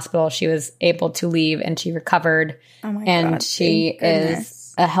 days in the hospital, she was able to leave and she recovered. Oh my And God, she thank goodness. is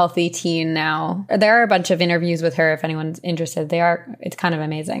a healthy teen now. There are a bunch of interviews with her if anyone's interested. It's kind of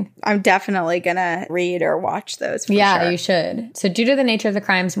amazing. I'm definitely gonna read or watch those. For Yeah, sure. you should. So due to the nature of the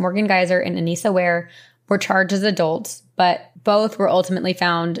crimes, Morgan Geyser and Anissa Ware were charged as adults, but both were ultimately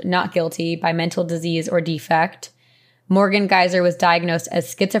found not guilty by mental disease or defect. Morgan Geyser was diagnosed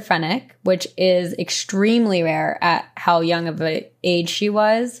as schizophrenic, which is extremely rare at how young of an age she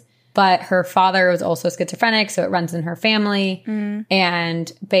was. But her father was also schizophrenic, so it runs in her family.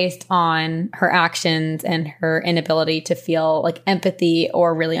 And based on her actions and her inability to feel like empathy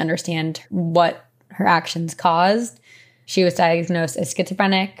or really understand what her actions caused, she was diagnosed as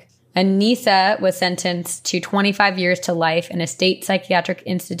schizophrenic. Anissa was sentenced to 25 years to life in a state psychiatric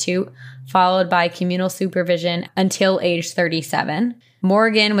institute, followed by communal supervision until age 37.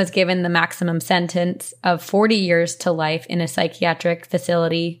 Morgan was given the maximum sentence of 40 years to life in a psychiatric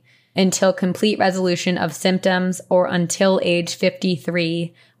facility until complete resolution of symptoms or until age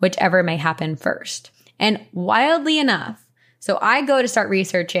 53, whichever may happen first. And wildly enough, so I go to start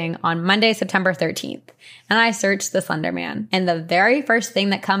researching on Monday, September 13th, and I search the Slender Man. And the very first thing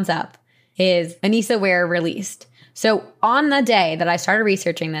that comes up is Anissa Ware released. So on the day that I started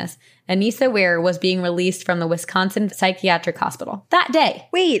researching this, Anissa Ware was being released from the Wisconsin Psychiatric Hospital that day.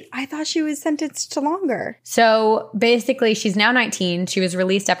 Wait, I thought she was sentenced to longer. So basically, she's now 19. She was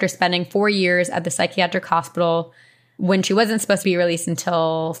released after spending 4 years at the psychiatric hospital when she wasn't supposed to be released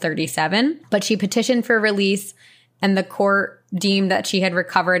until 37. But she petitioned for release, and the court deemed that she had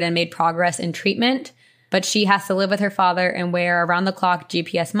recovered and made progress in treatment. But she has to live with her father and wear around-the-clock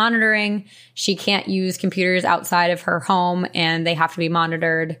GPS monitoring. She can't use computers outside of her home, and they have to be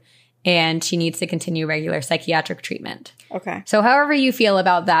monitored. And she needs to continue regular psychiatric treatment. Okay. So however you feel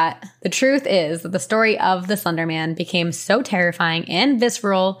about that, the truth is that the story of the Slender Man became so terrifying and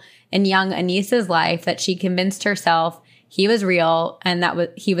visceral in young Anissa's life that she convinced herself he was real and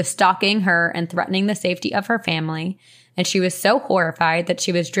that he was stalking her and threatening the safety of her family. And she was so horrified that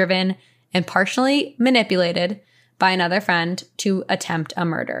she was driven and partially manipulated by another friend to attempt a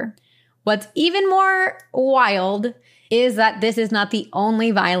murder. What's even more wild is that this is not the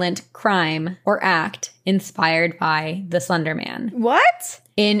only violent crime or act inspired by the Slender Man. What?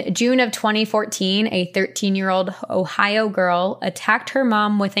 In June of 2014, a 13-year-old Ohio girl attacked her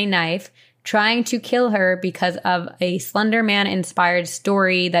mom with a knife, trying to kill her because of a Slender Man-inspired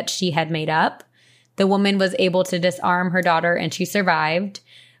story that she had made up. The woman was able to disarm her daughter and she survived,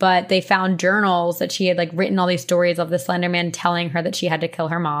 but they found journals that she had written all these stories of the Slender Man telling her that she had to kill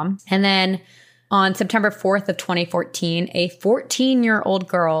her mom. And then on September 4th of 2014, a 14-year-old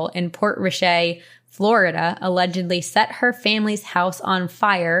girl in Port Richey, Florida, allegedly set her family's house on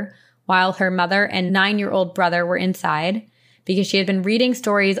fire while her mother and 9-year-old brother were inside because she had been reading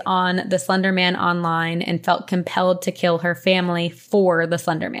stories on the Slender Man online and felt compelled to kill her family for the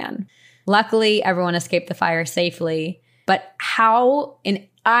Slender Man. Luckily, everyone escaped the fire safely. But how in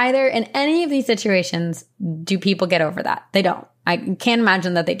any of these situations do people get over that? They don't. I can't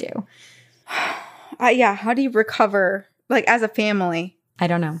imagine that they do. Yeah, how do you recover, as a family? I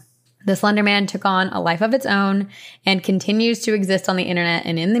don't know. The Slender Man took on a life of its own and continues to exist on the internet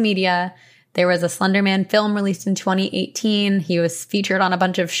and in the media. There was a Slender Man film released in 2018. He was featured on a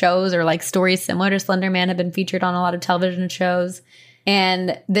bunch of shows, or stories similar to Slender Man have been featured on a lot of television shows.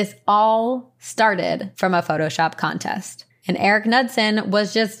 And this all started from a Photoshop contest. And Eric Knudsen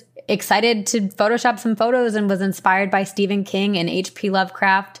was just excited to Photoshop some photos and was inspired by Stephen King and H.P.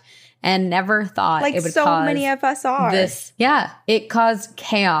 Lovecraft and never thought it would so cause many of us are. this. Yeah, it caused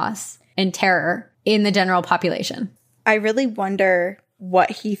chaos and terror in the general population. I really wonder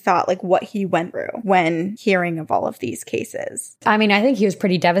what he thought, like what he went through when hearing of all of these cases. I mean, I think he was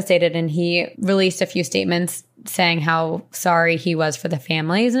pretty devastated, and he released a few statements saying how sorry he was for the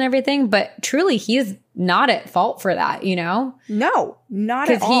families and everything. But truly, he's not at fault for that, you know? No, not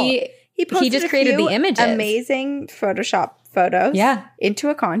at all. He posted just created the images. Amazing Photoshop photos into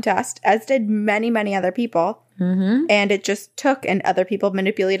a contest, as did many, many other people. Mm-hmm. And it just took, and other people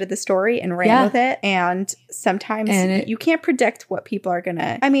manipulated the story and ran with it. And sometimes you can't predict what people are going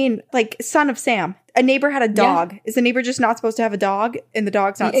to. I mean, like Son of Sam, a neighbor had a dog. Is the neighbor just not supposed to have a dog? And the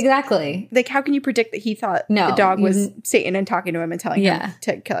dog's not. Exactly. Like, how can you predict that he thought the dog was Satan and talking to him and telling him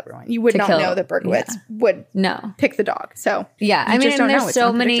to kill everyone? You would not know that Berkowitz would pick the dog. So, I mean, and there's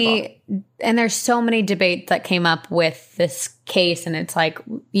so many, and there's so many debates that came up with this case. And it's like,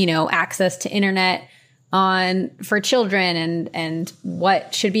 you know, access to internet for children and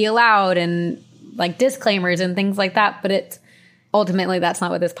what should be allowed and like disclaimers and things like that. But it's ultimately, that's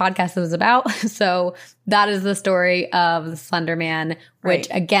not what this podcast is about. So that is the story of the Slender Man, which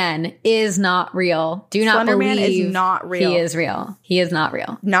again is not real. Do not Slender believe Man is not real. He is real. He is not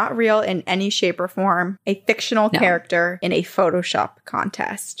real. Not real in any shape or form. A fictional character in a Photoshop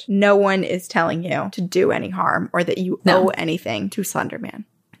contest. No one is telling you to do any harm or that you owe anything to Slender Man.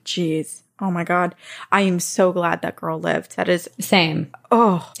 Jeez. Oh my God. I am so glad that girl lived. That is... Same.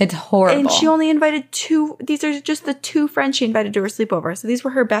 Oh. It's horrible. And she only invited 2... These are just the 2 friends she invited to her sleepover. So these were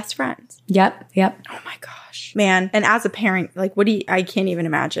her best friends. Yep. Oh my gosh. Man. And as a parent, like, I can't even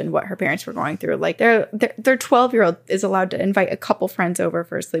imagine what her parents were going through. Like, their 12-year-old is allowed to invite a couple friends over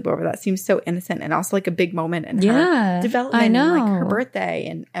for a sleepover. That seems so innocent and also like a big moment in her development. I know. And like her birthday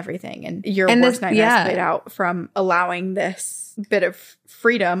and everything. And your worst nightmares played out from allowing this bit of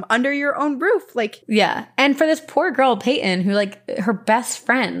freedom under your own roof. Like, and for this poor girl Peyton, who like her best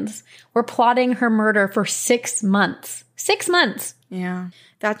friends were plotting her murder for 6 months. 6 months. Yeah,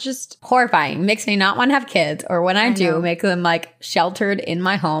 that's just horrifying. Makes me not want to have kids, or when I do, make them like sheltered in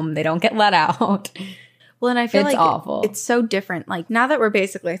my home. They don't get let out. Well, and I feel it's like awful. It's so different. Like, now that we're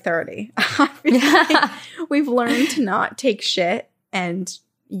basically 30, I feel like we've learned to not take shit, and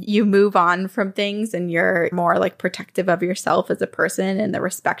you move on from things and you're more like protective of yourself as a person and the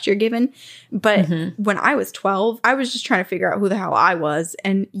respect you're given. But when I was 12, I was just trying to figure out who the hell I was.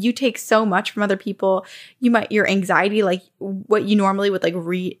 And you take so much from other people. Your anxiety, like what you normally would like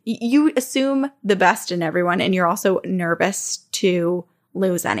you assume the best in everyone. And you're also nervous to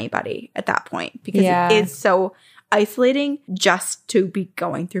lose anybody at that point because it is so isolating just to be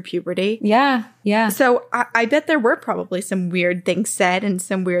going through puberty. Yeah. So I bet there were probably some weird things said and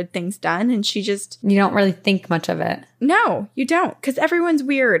some weird things done, and she just... You don't really think much of it. No, you don't, because everyone's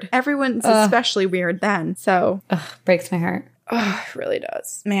weird. Everyone's especially weird then, so... Breaks my heart. Oh, it really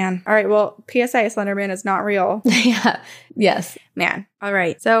does. Man. All right, well, PSA, Slender Man is not real. Yes. Man. All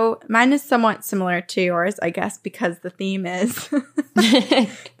right. So mine is somewhat similar to yours, I guess, because the theme is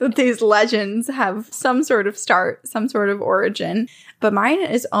that these legends have some sort of start, some sort of origin. But mine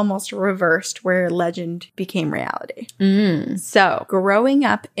is almost reversed, where legend became reality. So growing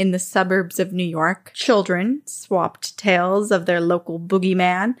up in the suburbs of New York, children swapped tales of their local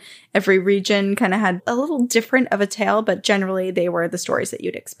boogeyman. Every region kind of had a little different of a tale, but generally they were the stories that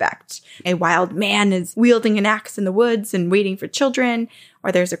you'd expect. A wild man is wielding an axe in the woods and waiting for children,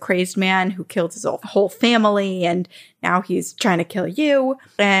 or there's a crazed man who killed his whole family and now he's trying to kill you.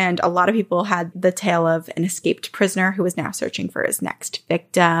 And a lot of people had the tale of an escaped prisoner who was now searching for his next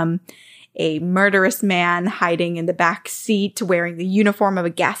victim. A murderous man hiding in the back seat wearing the uniform of a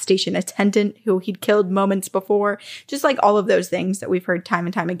gas station attendant who he'd killed moments before. Just like all of those things that we've heard time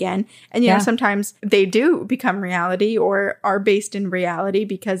and time again. And, you know, sometimes they do become reality or are based in reality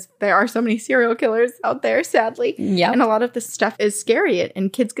because there are so many serial killers out there, sadly. And a lot of this stuff is scary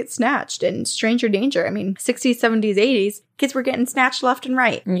and kids get snatched and stranger danger. I mean, 60s, 70s, 80s, kids were getting snatched left and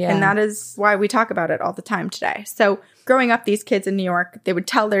right. And that is why we talk about it all the time today. So growing up, these kids in New York, they would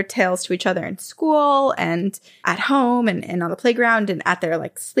tell their tales to each other in school and at home and on the playground and at their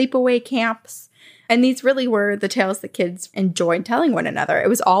like sleepaway camps. And these really were the tales that kids enjoyed telling one another. It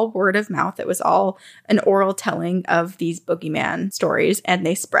was all word of mouth. It was all an oral telling of these boogeyman stories, and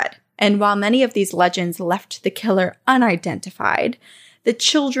they spread. And while many of these legends left the killer unidentified, the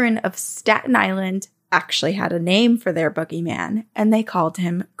children of Staten Island actually had a name for their boogeyman, and they called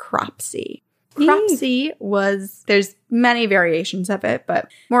him Cropsey. Cropsey was, there's many variations of it,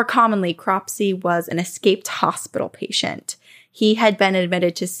 but more commonly, Cropsey was an escaped hospital patient. He had been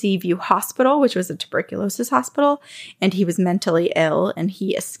admitted to Seaview Hospital, which was a tuberculosis hospital, and he was mentally ill and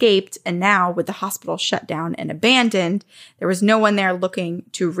he escaped. And now with the hospital shut down and abandoned, there was no one there looking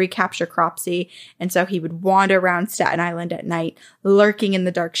to recapture Cropsey. And so he would wander around Staten Island at night, lurking in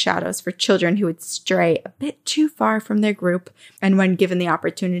the dark shadows for children who would stray a bit too far from their group. And when given the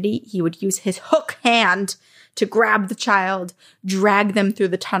opportunity, he would use his hook hand to grab the child, drag them through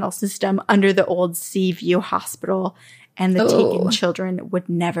the tunnel system under the old Seaview Hospital, and the taken children would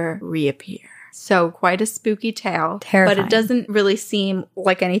never reappear. So quite a spooky tale. Terrifying. But it doesn't really seem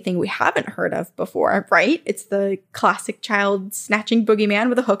like anything we haven't heard of before, right? It's the classic child snatching boogeyman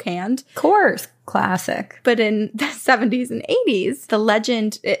with a hook hand. Of course. Classic. But in the 70s and 80s, the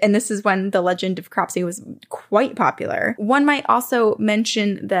legend, and this is when the legend of Cropsey was quite popular. One might also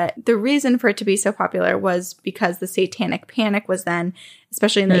mention that the reason for it to be so popular was because the satanic panic was then,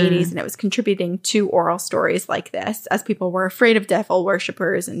 especially in the 80s, and it was contributing to oral stories like this, as people were afraid of devil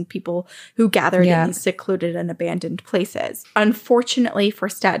worshippers and people who gathered in these secluded and abandoned places. Unfortunately for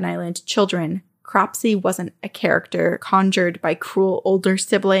Staten Island children, Cropsey wasn't a character conjured by cruel older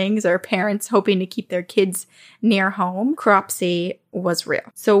siblings or parents hoping to keep their kids near home. Cropsey was real.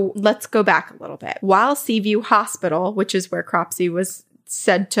 So let's go back a little bit. While Seaview Hospital, which is where Cropsey was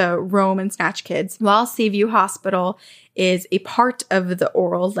said to roam and snatch kids, while Seaview Hospital is a part of the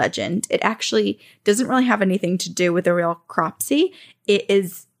oral legend, it actually doesn't really have anything to do with the real Cropsey. It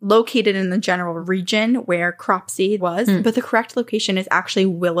is located in the general region where Cropsey was, but the correct location is actually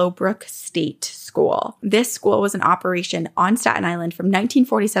Willowbrook State School. This school was in operation on Staten Island from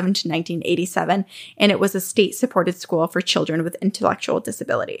 1947 to 1987, and it was a state-supported school for children with intellectual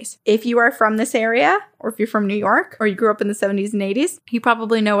disabilities. If you are from this area, or if you're from New York, or you grew up in the 70s and 80s, you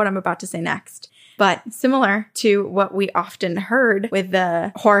probably know what I'm about to say next. But similar to what we often heard with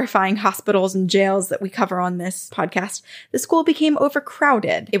the horrifying hospitals and jails that we cover on this podcast, the school became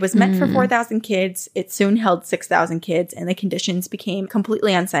overcrowded. It was meant for 4,000 kids. It soon held 6,000 kids, and the conditions became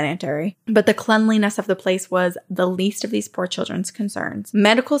completely unsanitary. But the cleanliness of the place was the least of these poor children's concerns.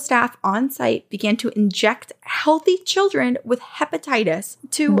 Medical staff on site began to inject healthy children with hepatitis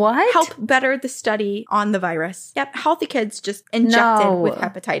to help better the study on the virus. Yep, healthy kids just injected with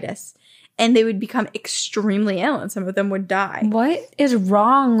hepatitis. And they would become extremely ill, and some of them would die. What is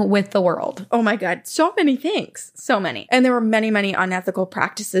wrong with the world? Oh my God. So many things. So many. And there were many, many unethical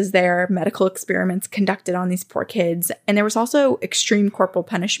practices there, medical experiments conducted on these poor kids. And there was also extreme corporal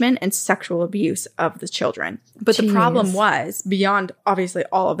punishment and sexual abuse of the children. But the problem was, beyond obviously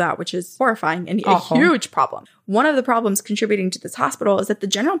all of that, which is horrifying and a huge problem, one of the problems contributing to this hospital is that the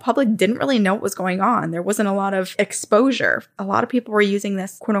general public didn't really know what was going on. There wasn't a lot of exposure. A lot of people were using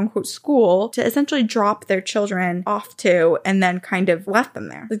this quote unquote school to essentially drop their children off to and then kind of left them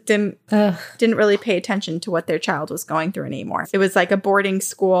there. Like didn't really pay attention to what their child was going through anymore. It was like a boarding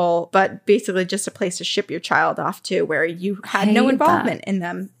school, but basically just a place to ship your child off to where you had no involvement in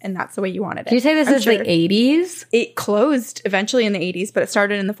them, and that's the way you wanted it. Did you say this is the 80s? It closed eventually in the 80s, but it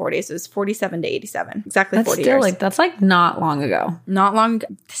started in the 40s. It was 47 to 87. Exactly 40 years. That's like not long ago. Not long ago.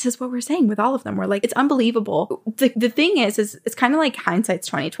 This is what we're saying with all of them. We're like, it's unbelievable. The thing is it's kind of like hindsight's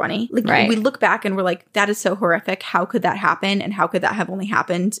 2020. Like we look back and we're like, that is so horrific. How could that happen? And how could that have only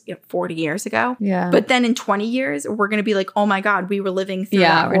happened 40 years ago? Yeah. But then in 20 years, we're going to be like, oh my God, we were living through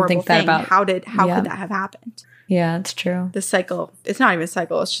that horrible thing. How could that have happened? Yeah, it's true. The cycle. It's not even a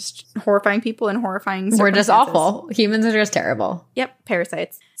cycle. It's just horrifying people and horrifying We're just awful. Humans are just terrible. Yep.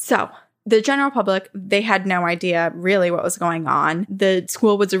 Parasites. So the general public, they had no idea really what was going on. The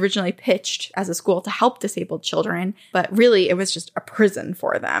school was originally pitched as a school to help disabled children, but really it was just a prison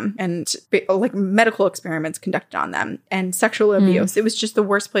for them and like medical experiments conducted on them and sexual abuse. It was just the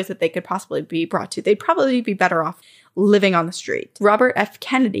worst place that they could possibly be brought to. They'd probably be better off living on the street. Robert F.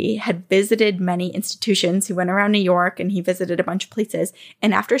 Kennedy had visited many institutions. He went around New York and he visited a bunch of places.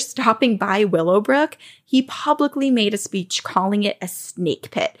 And after stopping by Willowbrook, he publicly made a speech calling it a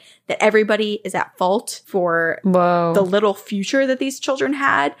snake pit, that everybody is at fault for the little future that these children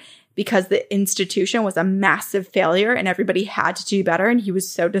had, because the institution was a massive failure and everybody had to do better. And he was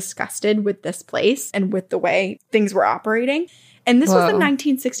so disgusted with this place and with the way things were operating. And this was in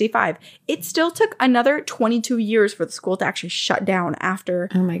 1965. It still took another 22 years for the school to actually shut down after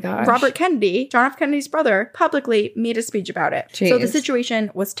Robert Kennedy, John F. Kennedy's brother, publicly made a speech about it. Jeez. So the situation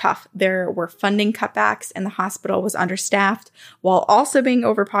was tough. There were funding cutbacks and the hospital was understaffed while also being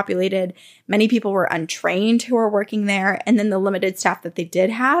overpopulated. Many people were untrained who were working there. And then the limited staff that they did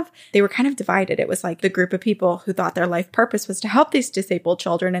have, they were kind of divided. It was like the group of people who thought their life purpose was to help these disabled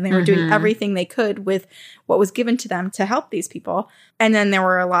children, and they were doing everything they could with what was given to them to help these people. people. And then there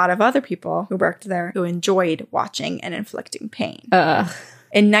were a lot of other people who worked there who enjoyed watching and inflicting pain.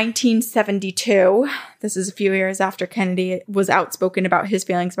 In 1972, this is a few years after Kennedy was outspoken about his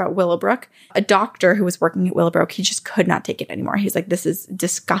feelings about Willowbrook, a doctor who was working at Willowbrook, he just could not take it anymore. He's like, this is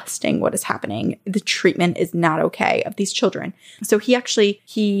disgusting what is happening. The treatment is not okay of these children. So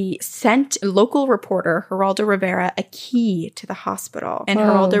he sent a local reporter, Geraldo Rivera, a key to the hospital. And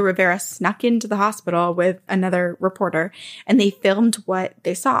Geraldo Rivera snuck into the hospital with another reporter, and they filmed what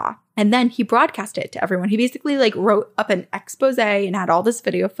they saw. And then he broadcast it to everyone. He basically like wrote up an expose and had all this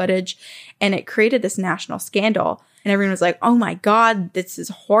video footage, and it created this national scandal. And everyone was like, oh my God, this is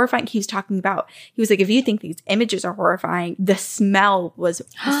horrifying. He was like, if you think these images are horrifying, the smell was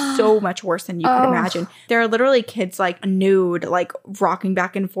so much worse than you could imagine. There are literally kids like nude, like rocking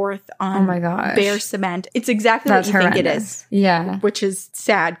back and forth on bare cement. It's exactly what you think it is. Yeah. Which is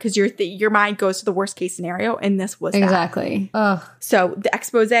sad because your mind goes to the worst case scenario, and this was exactly. So the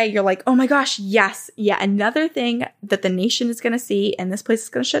expose, you're like, oh my gosh, yes. Yeah, another thing that the nation is going to see, and this place is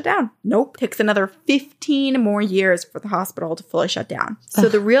going to shut down. Nope. Takes another 15 more years for the hospital to fully shut down. So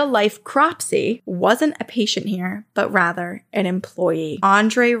the real life Cropsey wasn't a patient here, but rather an employee.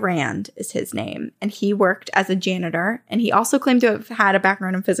 Andre Rand is his name, and he worked as a janitor, and he also claimed to have had a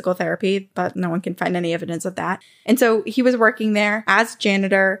background in physical therapy, but no one can find any evidence of that. And so he was working there as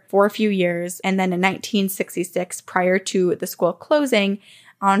janitor for a few years, and then in 1966, prior to the school closing,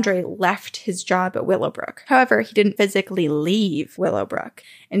 Andre left his job at Willowbrook. However, he didn't physically leave Willowbrook.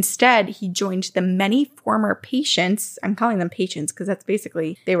 Instead, he joined the many former patients, I'm calling them patients because that's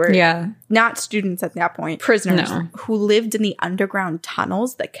basically, they were not students at that point, prisoners who lived in the underground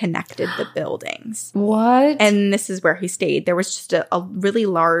tunnels that connected the buildings. What? And this is where he stayed. There was just a really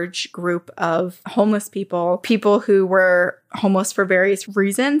large group of homeless people who were homeless for various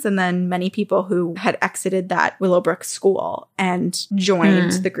reasons, and then many people who had exited that Willowbrook school and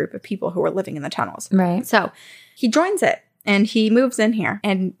joined the group of people who were living in the tunnels. Right. So he joins it and he moves in here,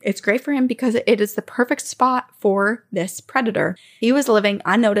 and it's great for him because it is the perfect spot for this predator. He was living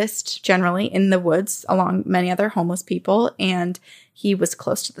unnoticed generally in the woods along many other homeless people, and he was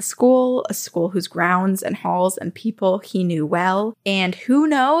close to the school, a school whose grounds and halls and people he knew well. And who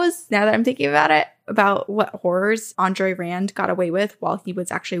knows, now that I'm thinking about it, about what horrors Andre Rand got away with while he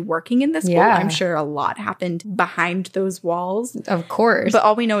was actually working in the school. Yeah. I'm sure a lot happened behind those walls. Of course. But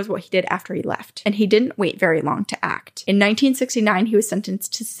all we know is what he did after he left. And he didn't wait very long to act. In 1969, he was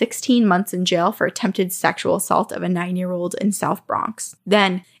sentenced to 16 months in jail for attempted sexual assault of a 9-year-old in South Bronx.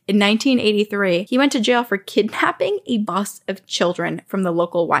 Then, in 1983, he went to jail for kidnapping a bus of children from the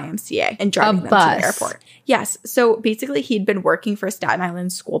local YMCA and driving them to the airport. Yes. So basically, he'd been working for a Staten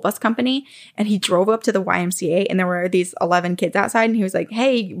Island school bus company, and he drove up to the YMCA, and there were these 11 kids outside, and he was like,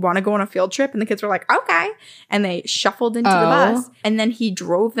 hey, want to go on a field trip? And the kids were like, okay. And they shuffled into the bus, and then he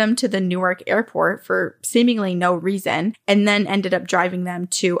drove them to the Newark airport for seemingly no reason, and then ended up driving them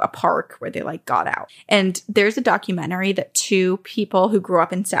to a park where they like got out. And there's a documentary that 2 people who grew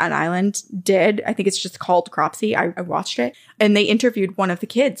up in Staten Island did. I think it's just called Cropsey. I watched it. And they interviewed one of the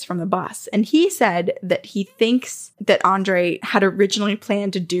kids from the bus. And he said that he thinks that Andre had originally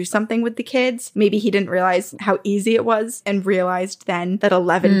planned to do something with the kids. Maybe he didn't realize how easy it was and realized then that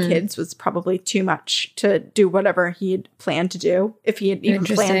 11 kids was probably too much to do whatever he had planned to do, if he had even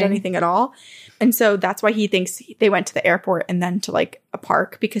planned anything at all. And so that's why he thinks they went to the airport and then to like a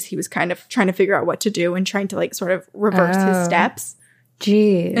park, because he was kind of trying to figure out what to do and trying to like sort of reverse his steps.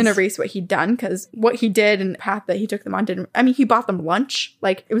 Jeez. And erase what he'd done, because what he did and the path that he took them on he bought them lunch.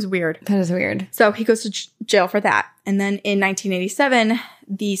 Like, it was weird. That is weird. So he goes to jail for that. And then in 1987,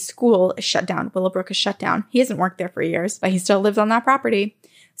 the school is shut down. Willowbrook is shut down. He hasn't worked there for years, but he still lives on that property.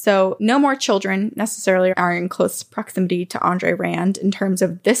 So no more children necessarily are in close proximity to Andre Rand in terms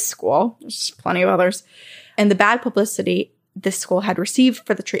of this school. There's plenty of others. And the bad publicity this school had received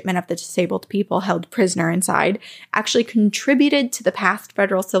for the treatment of the disabled people held prisoner inside actually contributed to the past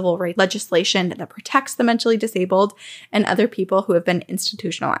federal civil rights legislation that protects the mentally disabled and other people who have been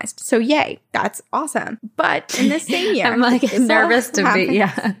institutionalized. So yay, that's awesome. But in this same year, I'm like nervous to be,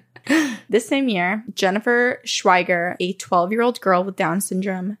 This same year, Jennifer Schweiger, a 12-year-old girl with Down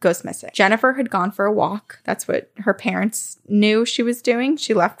syndrome, goes missing. Jennifer had gone for a walk. That's what her parents knew she was doing.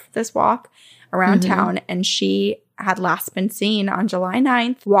 She left for this walk around town, and she had last been seen on July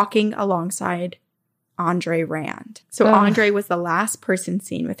 9th walking alongside Andre Rand. So Andre was the last person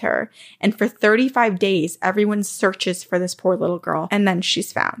seen with her. And for 35 days, everyone searches for this poor little girl. And then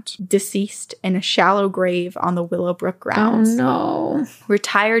she's found deceased in a shallow grave on the Willowbrook grounds. Oh, no.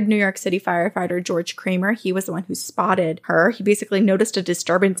 Retired New York City firefighter George Kramer, he was the one who spotted her. He basically noticed a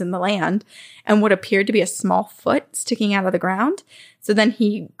disturbance in the land and what appeared to be a small foot sticking out of the ground. So then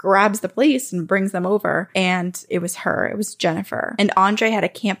he grabs the police and brings them over, and it was her. It was Jennifer. And Andre had a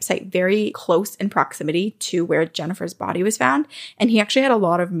campsite very close in proximity to where Jennifer's body was found, and he actually had a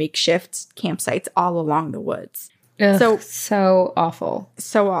lot of makeshift campsites all along the woods. Ugh, so awful.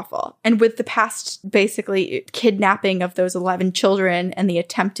 So awful. And with the past, basically, kidnapping of those 11 children and the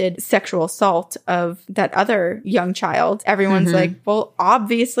attempted sexual assault of that other young child, everyone's like, well,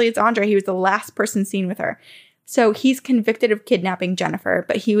 obviously it's Andre. He was the last person seen with her. So he's convicted of kidnapping Jennifer,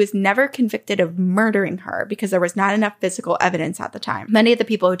 but he was never convicted of murdering her because there was not enough physical evidence at the time. Many of the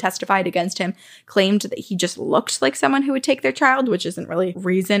people who testified against him claimed that he just looked like someone who would take their child, which isn't really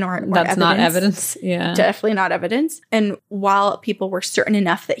reason or That's evidence. not evidence. Yeah. Definitely not evidence. And while people were certain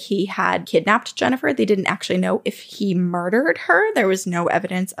enough that he had kidnapped Jennifer, they didn't actually know if he murdered her. There was no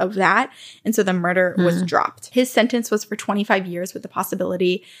evidence of that. And so the murder was dropped. His sentence was for 25 years with the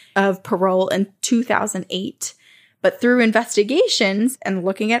possibility of parole in 2008. But through investigations and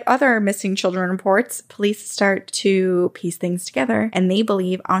looking at other missing children reports, police start to piece things together, and they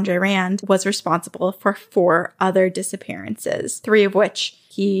believe Andre Rand was responsible for 4 other disappearances, 3 of which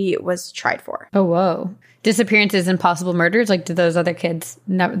he was tried for. Oh, whoa. Disappearances and possible murders? Like, did those other kids,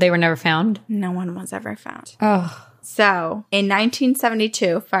 they were never found? No one was ever found. Oh. So, in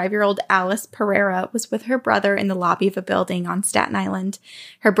 1972, 5-year-old Alice Pereira was with her brother in the lobby of a building on Staten Island.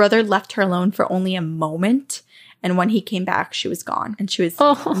 Her brother left her alone for only a moment. And when he came back, she was gone. And she was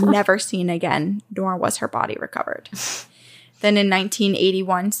never seen again, nor was her body recovered. Then in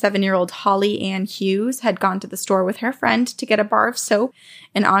 1981, 7-year-old Holly Ann Hughes had gone to the store with her friend to get a bar of soap.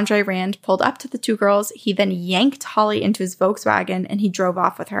 And Andre Rand pulled up to the 2 girls. He then yanked Holly into his Volkswagen and he drove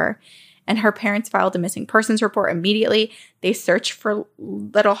off with her. And her parents filed a missing persons report immediately. They searched for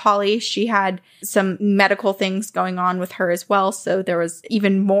little Holly. She had some medical things going on with her as well, so there was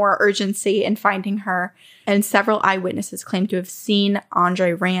even more urgency in finding her. And several eyewitnesses claimed to have seen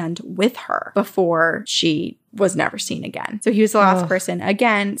Andre Rand with her before she was never seen again. So he was the last person,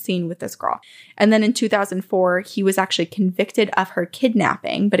 again, seen with this girl. And then in 2004, he was actually convicted of her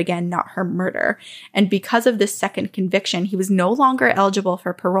kidnapping, but again, not her murder. And because of this second conviction, he was no longer eligible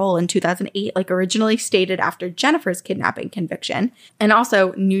for parole in 2008, like originally stated after Jennifer's kidnapping conviction. And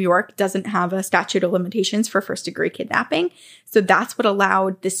also, New York doesn't have a statute of limitations for first-degree kidnapping. So that's what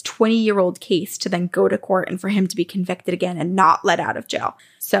allowed this 20-year-old case to then go to court and for him to be convicted again and not let out of jail.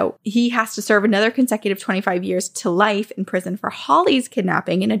 So he has to serve another consecutive 25 years to life in prison for Holly's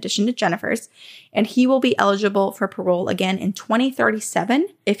kidnapping in addition to Jennifer's. And he will be eligible for parole again in 2037.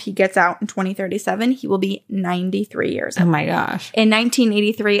 If he gets out in 2037, he will be 93 years old. Oh my gosh. In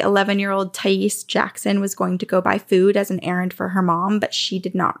 1983, 11-year-old Thais Jackson was going to go buy food as an errand for her mom, but she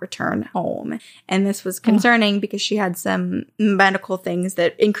did not return home. And this was concerning because she had some medical things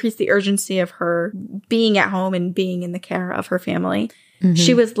that increased the urgency of her being at home and being in the care of her family.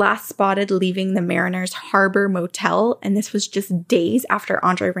 She was last spotted leaving the Mariners Harbor Motel, and this was just days after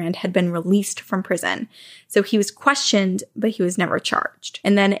Andre Rand had been released from prison. So he was questioned, but he was never charged.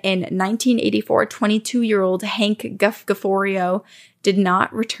 And then in 1984, 22-year-old Hank Gafforio did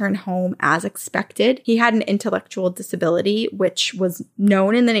not return home as expected. He had an intellectual disability, which was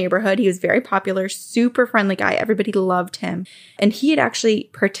known in the neighborhood. He was very popular, super friendly guy. Everybody loved him. And he had actually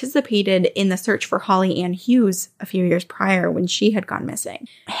participated in the search for Holly Ann Hughes a few years prior when she had gone missing.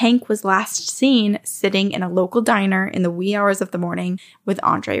 Hank was last seen sitting in a local diner in the wee hours of the morning with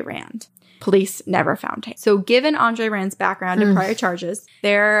Andre Rand. Police never found him. So given Andre Rand's background and prior charges,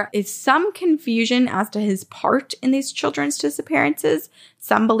 there is some confusion as to his part in these children's disappearances.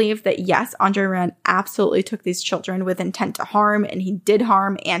 Some believe that, yes, Andre Rand absolutely took these children with intent to harm, and he did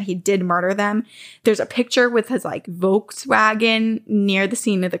harm, and he did murder them. There's a picture with his, Volkswagen near the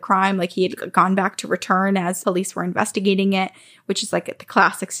scene of the crime, like he had gone back to return as police were investigating it, which is the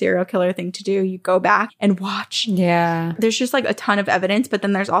classic serial killer thing to do. You go back and watch. Yeah. There's just a ton of evidence, but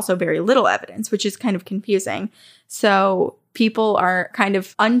then there's also very little evidence, which is kind of confusing. So people are kind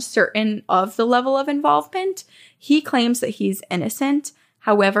of uncertain of the level of involvement. He claims that he's innocent.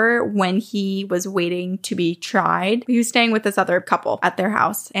 However, when he was waiting to be tried, he was staying with this other couple at their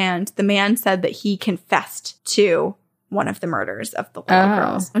house, and the man said that he confessed to one of the murders of the little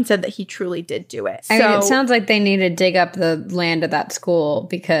girls and said that he truly did do it. I mean, it sounds like they need to dig up the land of that school,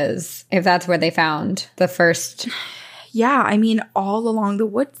 because if that's where they found the first Yeah, I mean, all along the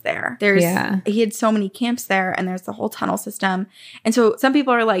woods there. He had so many camps there, and there's the whole tunnel system. And so some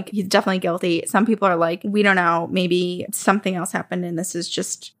people are like, he's definitely guilty. Some people are like, we don't know, maybe something else happened, and this is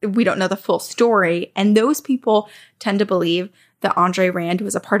just, we don't know the full story. And those people tend to believe that Andre Rand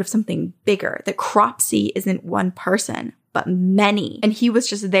was a part of something bigger, that Cropsey isn't one person, but many. And he was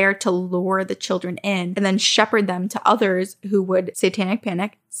just there to lure the children in and then shepherd them to others who would, satanic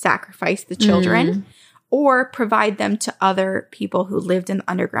panic, sacrifice the children or provide them to other people who lived in the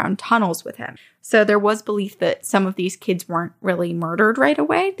underground tunnels with him. So there was belief that some of these kids weren't really murdered right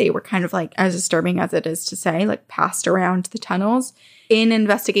away. They were kind of like, as disturbing as it is to say, like passed around the tunnels. In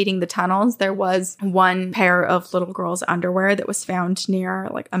investigating the tunnels, there was one pair of little girls' underwear that was found near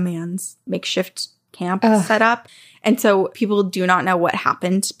like a man's makeshift camp set up. And so people do not know what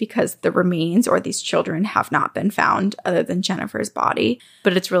happened because the remains or these children have not been found other than Jennifer's body.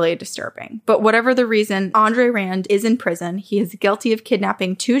 But it's really disturbing. But whatever the reason, Andre Rand is in prison. He is guilty of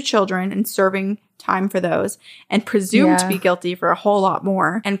kidnapping 2 children and serving time for those, and presumed to be guilty for a whole lot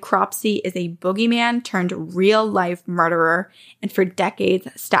more. And Cropsey is a boogeyman turned real life murderer. And for decades,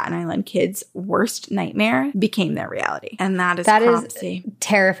 Staten Island kids' worst nightmare became their reality. And that is Cropsey. Is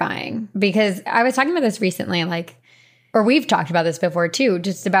terrifying, because I was talking about this recently, or we've talked about this before too,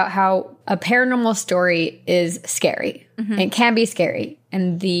 just about how a paranormal story is scary. It can be scary.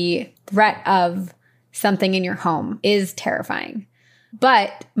 And the threat of something in your home is terrifying.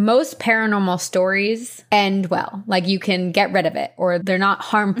 But most paranormal stories end well. Like, you can get rid of it or they're not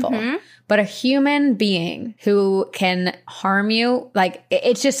harmful. But a human being who can harm you, like,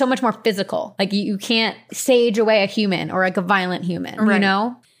 it's just so much more physical. Like, you can't sage away a human or like a violent human, you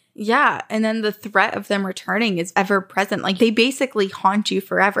know? Yeah. And then the threat of them returning is ever present. Like, they basically haunt you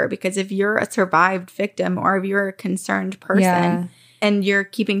forever, because if you're a survived victim or if you're a concerned person and you're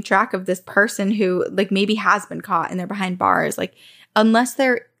keeping track of this person who like maybe has been caught and they're behind bars, like, unless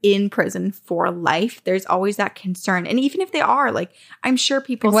they're in prison for life, there's always that concern. And even if they are, like, I'm sure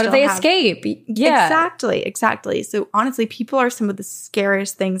people what if they escape? Yeah. Exactly. So honestly, people are some of the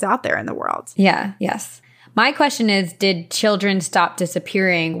scariest things out there in the world. Yeah. Yes. My question is, did children stop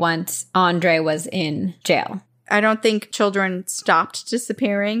disappearing once Andre was in jail? I don't think children stopped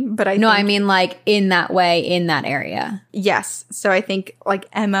disappearing, but I mean like in that way, in that area. Yes. So I think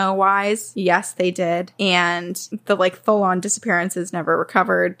like MO wise, yes, they did. And the like full on disappearances never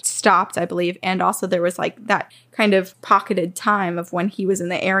recovered, stopped, I believe. And also there was like that kind of pocketed time of when he was in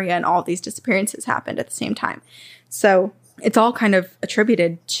the area and all these disappearances happened at the same time. So it's all kind of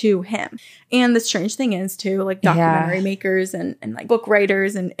attributed to him. And the strange thing is too, like documentary makers and like book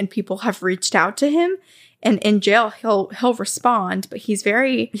writers and people have reached out to him. And in jail, he'll respond, but he's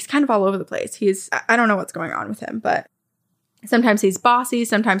kind of all over the place. I don't know what's going on with him, but sometimes he's bossy.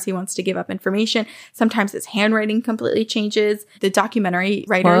 Sometimes he wants to give up information. Sometimes his handwriting completely changes. The documentary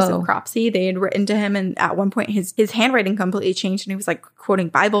writers of Cropsey, they had written to him, and at one point his handwriting completely changed, and he was like quoting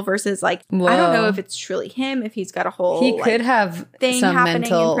Bible verses. Like, I don't know if it's truly him, if he's got a whole he could have thing some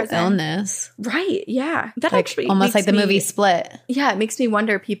mental illness, right? Yeah, that like, actually almost like the movie Split. Yeah, it makes me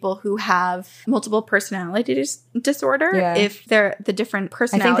wonder people who have multiple personality disorder, if they're the different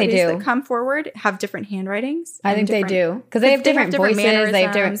personalities that come forward have different handwritings. I think they do, because they have different voices, they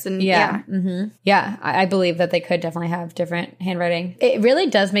have different, and I believe that they could definitely have different handwriting. It really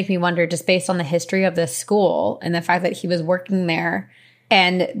does make me wonder, just based on the history of this school and the fact that he was working there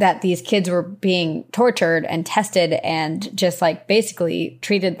and that these kids were being tortured and tested and just like basically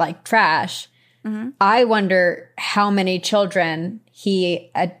treated like trash. I wonder how many children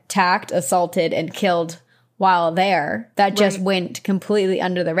he attacked, assaulted, and killed while there that just went completely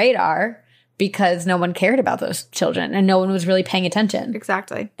under the radar, because no one cared about those children and no one was really paying attention.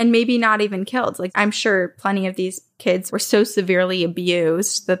 Exactly. And maybe not even killed. Like, I'm sure plenty of these kids were so severely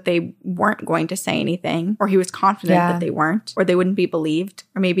abused that they weren't going to say anything, or he was confident that they weren't, or they wouldn't be believed,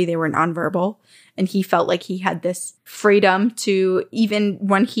 or maybe they were nonverbal. And he felt like he had this freedom to, even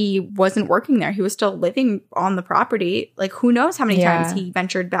when he wasn't working there, he was still living on the property. Like, who knows how many times he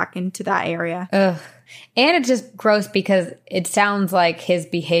ventured back into that area. Ugh. And it's just gross, because it sounds like his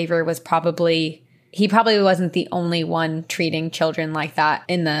behavior was he probably wasn't the only one treating children like that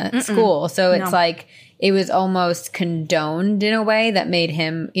in the school. So it's like, it was almost condoned in a way that made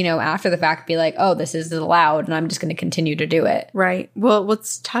him, after the fact be like, oh, this is allowed and I'm just going to continue to do it. Right. Well,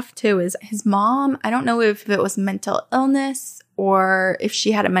 what's tough too is his mom, I don't know if it was mental illness or if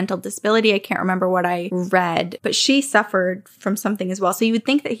she had a mental disability. I can't remember what I read, but she suffered from something as well. So you would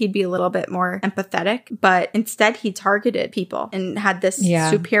think that he'd be a little bit more empathetic, but instead he targeted people and had this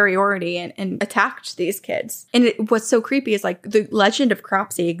superiority and attacked these kids. And what's so creepy is like the legend of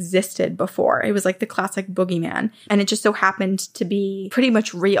Cropsey existed before. It was like the classic classic boogeyman. And it just so happened to be pretty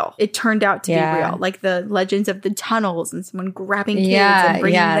much real. It turned out to be real. Like the legends of the tunnels and someone grabbing kids and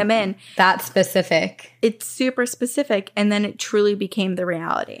bringing them in. That's specific. It's super specific. And then it truly became the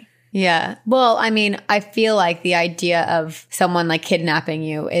reality. Yeah. Well, I mean, I feel like the idea of someone like kidnapping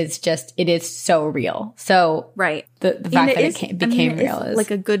you is just, it is so real. So right. The fact that it became real is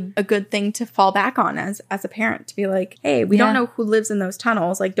like a good thing to fall back on as a parent, to be like, hey, we don't know who lives in those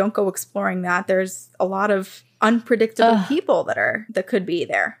tunnels. Like, don't go exploring that. There's a lot of unpredictable people that could be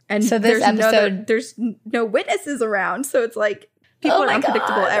there. And so this episode, there's no witnesses around. So it's like, people are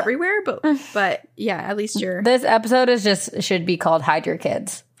unpredictable everywhere. But yeah, at least this episode should be called Hide Your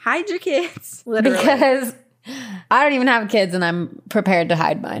Kids. Hide your kids, literally. Because I don't even have kids, and I'm prepared to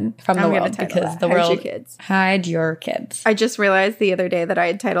hide mine from the world. Because the world, hide your kids. Hide your kids. I just realized the other day that I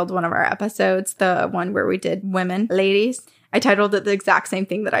had titled one of our episodes, the one where we did women, ladies. I titled it the exact same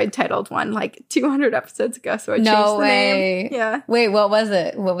thing that I had titled one like 200 episodes ago. So I changed the name. Yeah. Wait, what was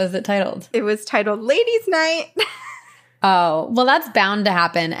it? What was it titled? It was titled Ladies Night. Oh, well, that's bound to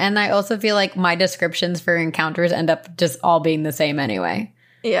happen. And I also feel like my descriptions for encounters end up just all being the same anyway.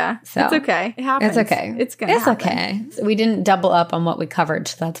 Yeah, so it's okay. It happens. It's okay. It's okay. We didn't double up on what we covered,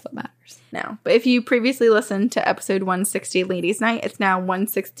 so that's what matters. No, but if you previously listened to episode 160 Ladies Night, it's now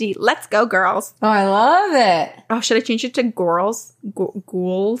 160 Let's Go Girls. Oh, I love it. Oh, should I change it to Girls?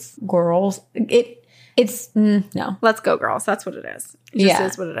 Ghouls? Girls? It's no. Let's Go Girls. That's what it is. It just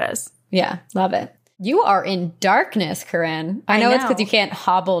is what it is. Yeah, love it. You are in darkness, Corinne. I know it's because you can't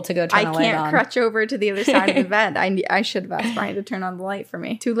hobble to go turn a light on. I can't crutch over to the other side of the bed. I should have asked Brian to turn on the light for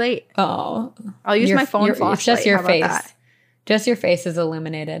me. Too late. Oh. I'll use my phone flashlight. It's just your face. Just your face is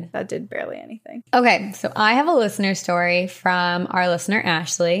illuminated. That did barely anything. Okay, so I have a listener story from our listener,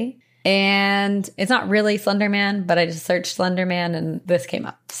 Ashley. And it's not really Slender Man, but I just searched Slender Man and this came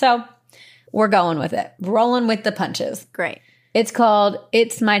up. So we're going with it. Rolling with the punches. Great. It's called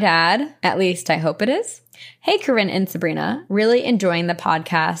It's My Dad. At least I hope it is. Hey, Corinne and Sabrina. Really enjoying the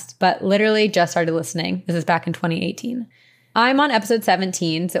podcast, but literally just started listening. This is back in 2018. I'm on episode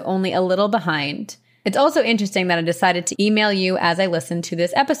 17, so only a little behind. It's also interesting that I decided to email you as I listened to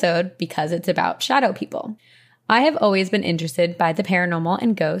this episode because it's about shadow people. I have always been interested by the paranormal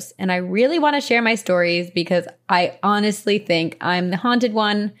and ghosts, and I really want to share my stories because I honestly think I'm the haunted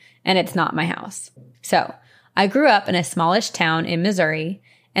one and it's not my house. So, I grew up in a smallish town in Missouri,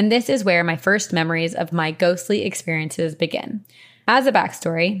 and this is where my first memories of my ghostly experiences begin. As a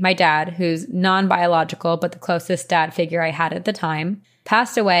backstory, my dad, who's non-biological but the closest dad figure I had at the time,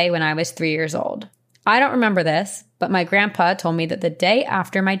 passed away when I was 3 years old. I don't remember this, but my grandpa told me that the day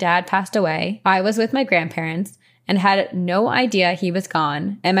after my dad passed away, I was with my grandparents and had no idea he was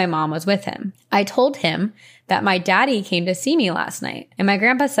gone and my mom was with him. I told him that my daddy came to see me last night, and my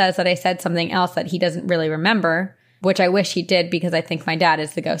grandpa says that I said something else that he doesn't really remember, which I wish he did because I think my dad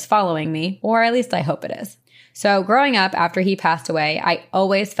is the ghost following me, or at least I hope it is. So growing up after he passed away, I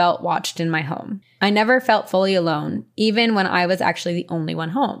always felt watched in my home. I never felt fully alone, even when I was actually the only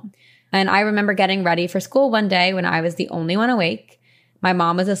one home. And I remember getting ready for school one day when I was the only one awake. My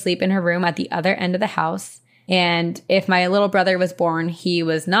mom was asleep in her room at the other end of the house. And if my little brother was born, he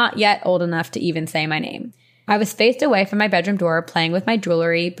was not yet old enough to even say my name. I was faced away from my bedroom door playing with my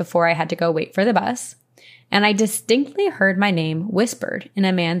jewelry before I had to go wait for the bus. And I distinctly heard my name whispered in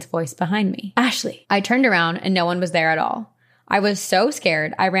a man's voice behind me. Ashley. I turned around and no one was there at all. I was so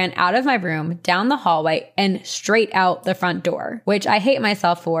scared, I ran out of my room, down the hallway, and straight out the front door, which I hate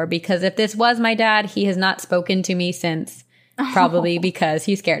myself for because if this was my dad, he has not spoken to me since, probably because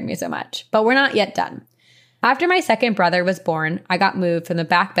he scared me so much. But we're not yet done. After my second brother was born, I got moved from the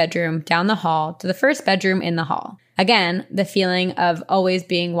back bedroom down the hall to the first bedroom in the hall. Again, the feeling of always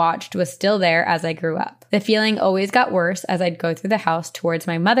being watched was still there as I grew up. The feeling always got worse as I'd go through the house towards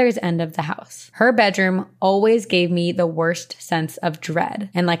my mother's end of the house. Her bedroom always gave me the worst sense of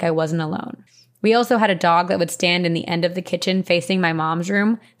dread and like I wasn't alone. We also had a dog that would stand in the end of the kitchen facing my mom's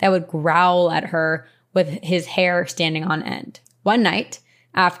room that would growl at her with his hair standing on end. One night,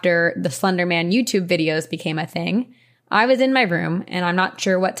 after the Slender Man YouTube videos became a thing, I was in my room and I'm not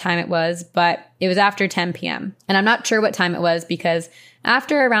sure what time it was, but it was after 10 p.m. And I'm not sure what time it was because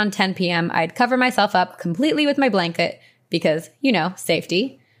after around 10 p.m., I'd cover myself up completely with my blanket because, you know,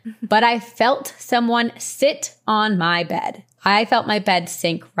 safety. But I felt someone sit on my bed. I felt my bed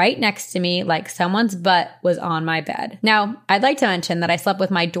sink right next to me like someone's butt was on my bed. Now, I'd like to mention that I slept with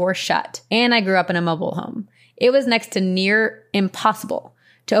my door shut and I grew up in a mobile home. It was next to near impossible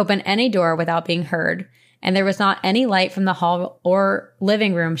to open any door without being heard, and there was not any light from the hall or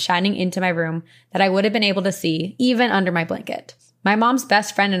living room shining into my room that I would have been able to see, even under my blanket. My mom's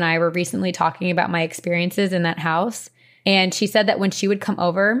best friend and I were recently talking about my experiences in that house. And she said that when she would come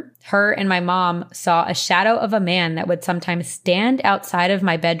over, her and my mom saw a shadow of a man that would sometimes stand outside of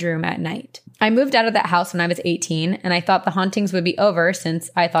my bedroom at night. I moved out of that house when I was 18, and I thought the hauntings would be over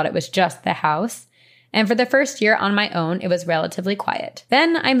since I thought it was just the house. And for the first year on my own, it was relatively quiet.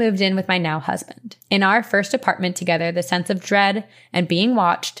 Then I moved in with my now husband. In our first apartment together, the sense of dread and being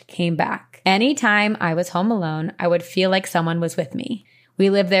watched came back. Anytime I was home alone, I would feel like someone was with me. We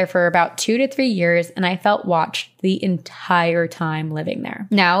lived there for about 2 to 3 years, and I felt watched the entire time living there.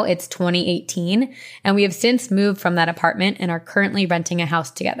 Now it's 2018, and we have since moved from that apartment and are currently renting a house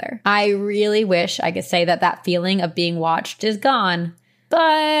together. I really wish I could say that that feeling of being watched is gone,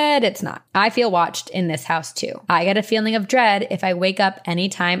 but it's not. I feel watched in this house too. I get a feeling of dread if I wake up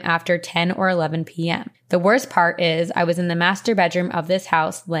anytime after 10 or 11 p.m. The worst part is I was in the master bedroom of this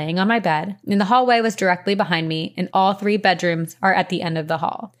house laying on my bed, and the hallway was directly behind me, and all 3 bedrooms are at the end of the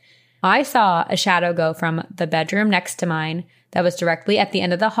hall. I saw a shadow go from the bedroom next to mine that was directly at the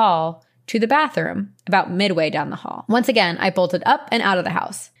end of the hall to the bathroom about midway down the hall. Once again, I bolted up and out of the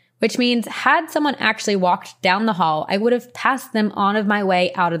house, which means had someone actually walked down the hall, I would have passed them on of my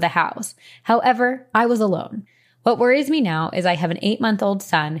way out of the house. However, I was alone. What worries me now is I have an 8-month-old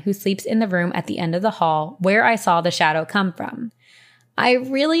son who sleeps in the room at the end of the hall where I saw the shadow come from. I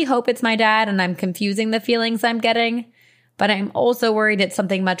really hope it's my dad and I'm confusing the feelings I'm getting, but I'm also worried it's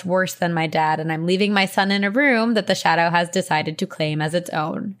something much worse than my dad and I'm leaving my son in a room that the shadow has decided to claim as its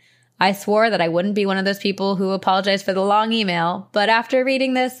own. I swore that I wouldn't be one of those people who apologize for the long email, but after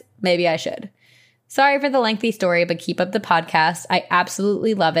reading this, maybe I should. Sorry for the lengthy story, but keep up the podcast. I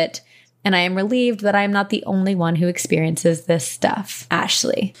absolutely love it. And I am relieved that I am not the only one who experiences this stuff.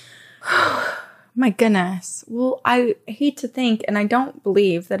 Ashley. My goodness. Well, I hate to think, and I don't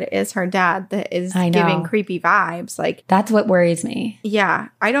believe that it is her dad that is giving creepy vibes. Like, that's what worries me. Yeah,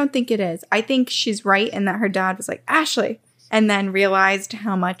 I don't think it is. I think she's right in that her dad was like, Ashley, and then realized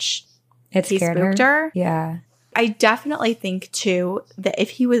how much it spooked her. Yeah. I definitely think, too, that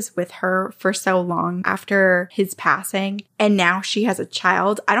if he was with her for so long after his passing and now she has a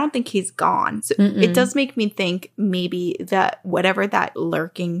child, I don't think he's gone. So it does make me think maybe that whatever that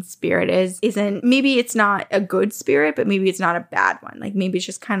lurking spirit isn't, maybe it's not a good spirit, but maybe it's not a bad one. Like maybe it's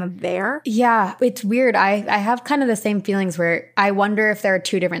just kind of there. Yeah, it's weird. I have kind of the same feelings where I wonder if there are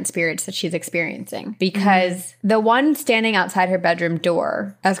 2 different spirits that she's experiencing because the one standing outside her bedroom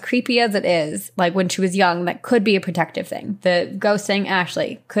door, as creepy as it is, like when she was young, that could be a protective thing. The ghost saying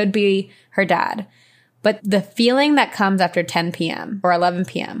Ashley could be her dad. But the feeling that comes after 10 p.m. or 11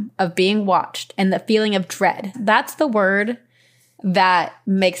 p.m. of being watched and the feeling of dread, that's the word that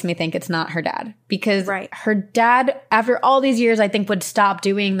makes me think it's not her dad. Because her dad, after all these years, I think would stop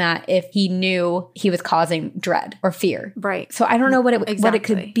doing that if he knew he was causing dread or fear. Right. So I don't know what it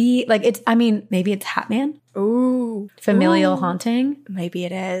could be. Like maybe it's Hatman. Ooh. Familial haunting. Maybe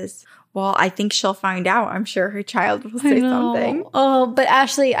it is. Well, I think she'll find out. I'm sure her child will say something. Oh, but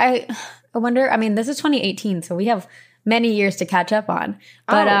Ashley, I wonder, this is 2018, so we have many years to catch up on.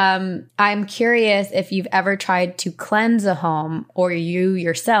 But I'm curious if you've ever tried to cleanse a home or you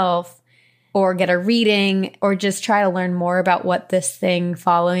yourself or get a reading or just try to learn more about what this thing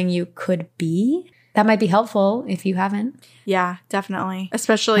following you could be. That might be helpful if you haven't. Yeah, definitely.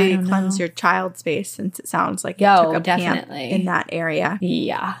 Especially cleanse your child space since it sounds like it took up camp in that area.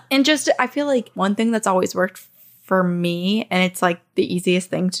 Yeah. And just, I feel like one thing that's always worked for me, and it's like the easiest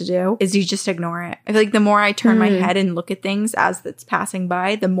thing to do, is you just ignore it. I feel like the more I turn my head and look at things as it's passing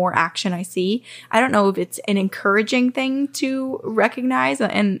by, the more action I see. I don't know if it's an encouraging thing to recognize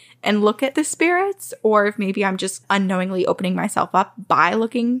and look at the spirits, or if maybe I'm just unknowingly opening myself up by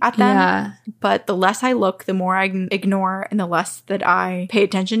looking at them. Yeah. But the less I look, the more I ignore, and the less that I pay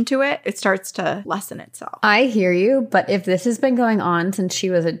attention to it, it starts to lessen itself. I hear you, but if this has been going on since she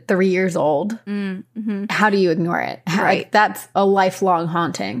was 3 years old, how do you ignore it? Right. Like, that's a lifelong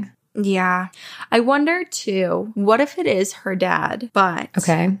haunting. Yeah. I wonder too, what if it is her dad, but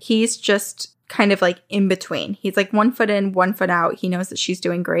he's just kind of like in between. He's like 1 foot in, 1 foot out. He knows that she's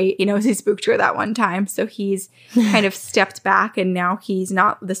doing great. He knows he spooked her that one time. So he's kind of stepped back and now he's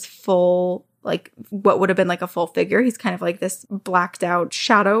not this full, like what would have been like a full figure. He's kind of like this blacked out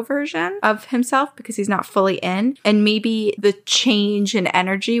shadow version of himself because he's not fully in. And maybe the change in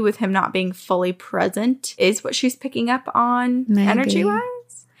energy with him not being fully present is what she's picking up on energy wise.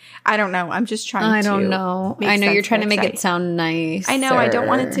 I don't know. I'm just trying to. I don't know. I know you're trying to make it sound nice. I know. I don't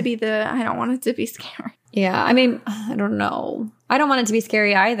want it to be I don't want it to be scary. Yeah. I mean, I don't know. I don't want it to be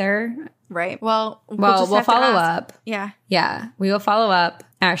scary either. Right. Well, we'll follow up. Yeah. Yeah. We will follow up.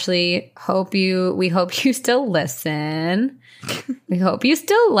 Ashley, we hope you still listen. We hope you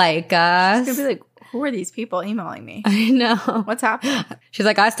still like us. It's gonna be like, who are these people emailing me? I know. What's happening? She's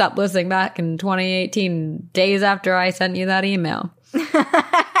like, I stopped listening back in 2018, days after I sent you that email.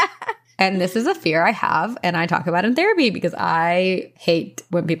 And this is a fear I have, and I talk about in therapy because I hate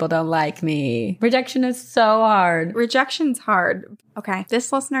when people don't like me. Rejection is so hard. Rejection's hard. Okay,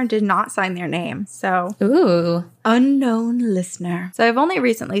 this listener did not sign their name, so Ooh. unknown listener. So I've only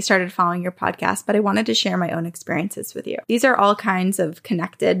recently started following your podcast, but I wanted to share my own experiences with you. These are all kinds of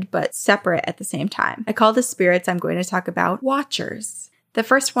connected, but separate at the same time. I call the spirits I'm going to talk about Watchers. The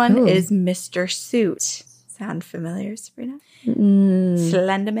first one is Mr. Suit. Sound familiar, Sabrina?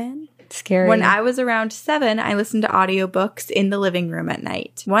 Slenderman? Scary. When I was around 7, I listened to audiobooks in the living room at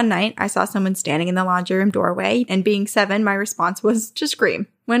night. One night, I saw someone standing in the laundry room doorway, and being 7, my response was to scream.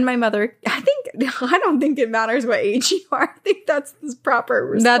 When my mother, I don't think it matters what age you are. I think that's the proper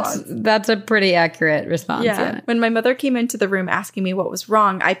response. That's a pretty accurate response. Yeah. When my mother came into the room asking me what was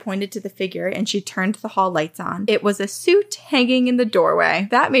wrong, I pointed to the figure and she turned the hall lights on. It was a suit hanging in the doorway.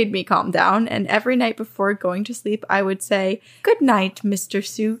 That made me calm down. And every night before going to sleep, I would say, "Good night, Mr.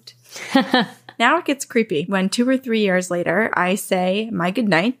 Suit." Now it gets creepy. When 2 or 3 years later, I say my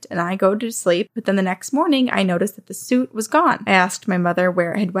goodnight and I go to sleep. But then the next morning, I noticed that the suit was gone. I asked my mother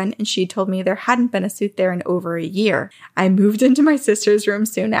where it had went and she told me there hadn't been a suit there in over a year. I moved into my sister's room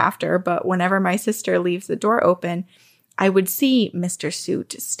soon after, but whenever my sister leaves the door open, I would see Mr.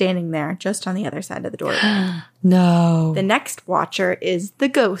 Suit standing there just on the other side of the doorway. No. The next watcher is the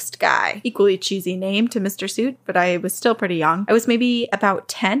Ghost Guy. Equally cheesy name to Mr. Suit, but I was still pretty young. I was maybe about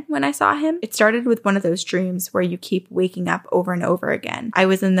 10 when I saw him. It started with one of those dreams where you keep waking up over and over again. I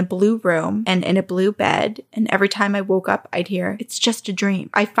was in the blue room and in a blue bed, and every time I woke up, I'd hear, "It's just a dream."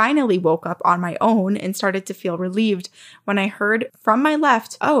 I finally woke up on my own and started to feel relieved when I heard from my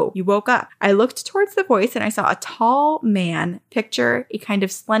left, "Oh, you woke up." I looked towards the voice and I saw a tall man, picture a kind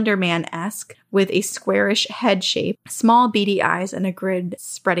of Slender Man-esque, with a squarish head shape, small beady eyes, and a grid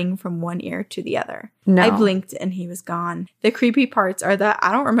spreading from one ear to the other. No. I blinked and he was gone. The creepy parts are that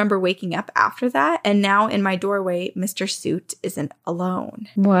I don't remember waking up after that, and now in my doorway, Mr. Suit isn't alone.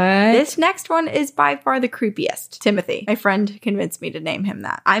 What? This next one is by far the creepiest. Timothy. My friend convinced me to name him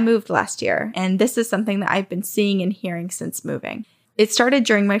that. I moved last year, and this is something that I've been seeing and hearing since moving. It started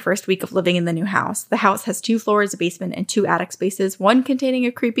during my first week of living in the new house. The house has 2 floors, a basement, and 2 attic spaces, one containing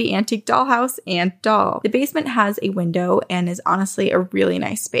a creepy antique dollhouse and doll. The basement has a window and is honestly a really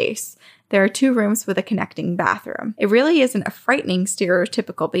nice space. There are 2 rooms with a connecting bathroom. It really isn't a frightening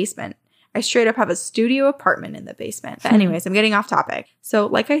stereotypical basement. I straight up have a studio apartment in the basement. But anyways, I'm getting off topic. So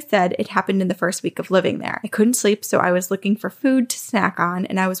like I said, it happened in the first week of living there. I couldn't sleep, so I was looking for food to snack on,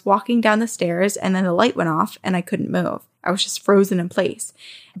 and I was walking down the stairs, and then the light went off, and I couldn't move. I was just frozen in place.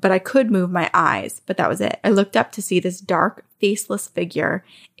 But I could move my eyes, but that was it. I looked up to see this dark, faceless figure.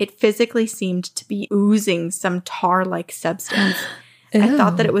 It physically seemed to be oozing some tar-like substance. I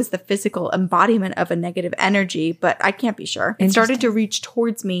thought that it was the physical embodiment of a negative energy, but I can't be sure. It started to reach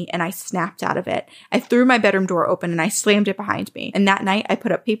towards me and I snapped out of it. I threw my bedroom door open and I slammed it behind me. And that night I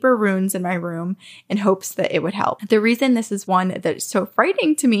put up paper runes in my room in hopes that it would help. The reason this is one that is so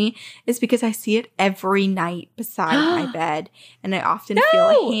frightening to me is because I see it every night beside my bed. And I often feel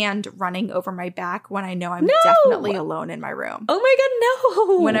a hand running over my back when I know I'm definitely alone in my room. Oh my God,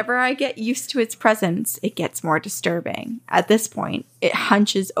 no. Whenever I get used to its presence, it gets more disturbing. At this point, it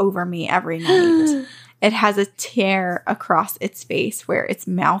hunches over me every night. It has a tear across its face where its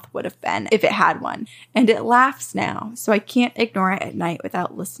mouth would have been if it had one. And it laughs now, so I can't ignore it at night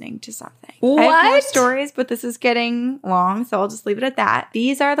without listening to something. What? I have more stories, but this is getting long, so I'll just leave it at that.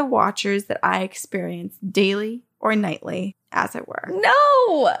 These are the watchers that I experience daily or nightly, as it were.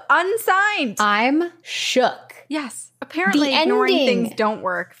 No. Unsigned. I'm shook. Yes. Apparently, The ignoring ending. things don't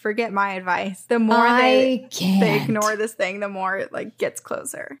work. Forget my advice. The more they ignore this thing, the more it gets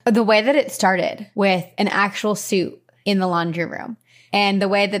closer. The way that it started with an actual suit in the laundry room, and the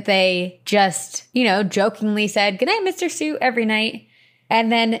way that they just, jokingly said, "Good night, Mr. Suit," every night.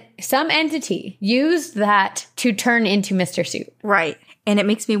 And then some entity used that to turn into Mr. Suit. Right. And it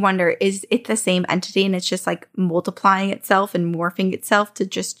makes me wonder, is it the same entity and it's just multiplying itself and morphing itself to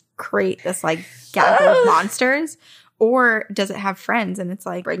just create this gaggle of monsters? Or does it have friends and it's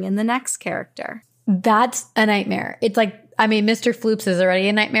bring in the next character? That's a nightmare. It's Mr. Floops is already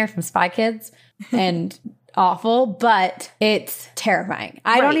a nightmare from Spy Kids and awful, but it's terrifying.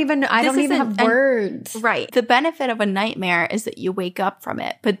 I don't even have words. Right. The benefit of a nightmare is that you wake up from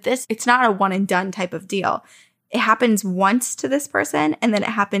it, but it's not a one and done type of deal. it happens once to this person and then it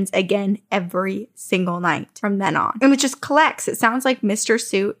happens again every single night from then on. And it just collects. It sounds like Mr.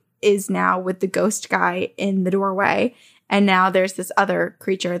 Suit is now with the ghost guy in the doorway. And now there's this other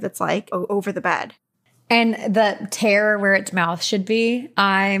creature that's like over the bed. And the tear where its mouth should be,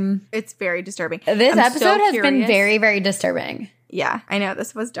 It's very disturbing. This I'm episode so has been curious. very, very disturbing. Yeah, I know.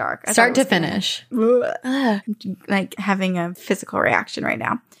 This was dark. I Start thought to it was finish. gonna- like having a physical reaction right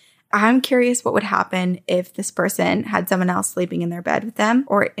now. I'm curious what would happen if this person had someone else sleeping in their bed with them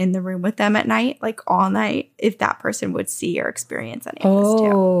or in the room with them at night, like all night, if that person would see or experience any of this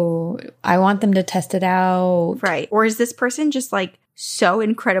too. Oh, I want them to test it out. Right. Or is this person just like so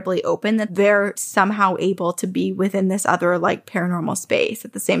incredibly open that they're somehow able to be within this other like paranormal space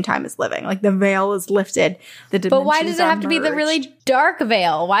at the same time as living? Like the veil is lifted. But why does it have to be the really dark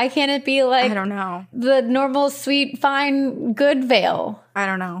veil? Why can't it be like I don't know. the normal, sweet, fine, good veil? I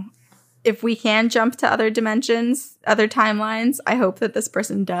don't know. If we can jump to other dimensions, other timelines, I hope that this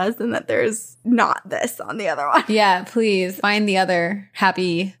person does and that there's not this on the other one. Yeah, please find the other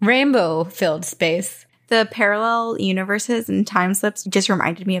happy rainbow-filled space. The parallel universes and time slips just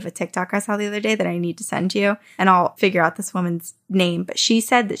reminded me of a TikTok I saw the other day that I need to send you, and I'll figure out this woman's name. But she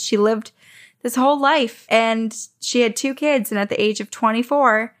said that she lived this whole life and she had 2 kids, and at the age of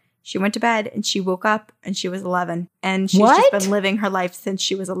 24, she went to bed and she woke up and she was 11. And she's just been living her life since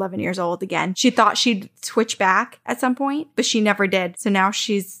she was 11 years old again. She thought she'd switch back at some point, but she never did. So now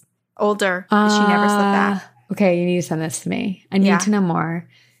she's older and she never slipped back. Okay, you need to send this to me. I need Yeah. to know more.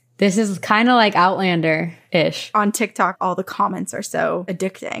 This is kind of like Outlander-ish. On TikTok, all the comments are so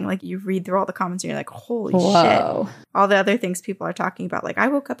addicting. Like you read through all the comments and you're like, holy Whoa. shit. All the other things people are talking about, like I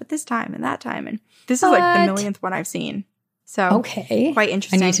woke up at this time and that time. And this is like the What? millionth one I've seen. So Okay. quite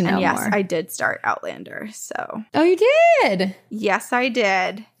interesting. I need to know and yes, more. I did start Outlander. So Oh, you did? yes, I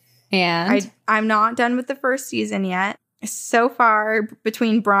did. And? I'm not done with the first season yet. So far,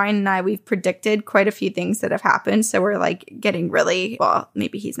 between Brian and I, we've predicted quite a few things that have happened. So we're like getting really, well,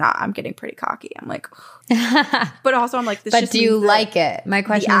 maybe he's not. I'm getting pretty cocky. I'm like, but also I'm like, this But just do you means that like it? My the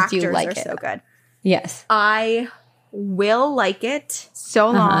question is, do actors you like are it? so good. Yes. I will like it so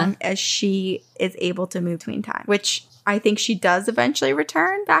Uh-huh. long as she is able to move between time, which I think she does eventually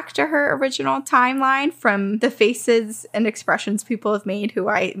return back to her original timeline from the faces and expressions people have made who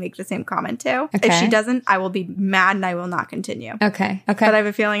I make the same comment to. If Okay. she doesn't, I will be mad and I will not continue. Okay. But I have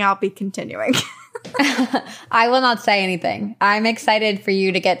a feeling I'll be continuing. I will not say anything. I'm excited for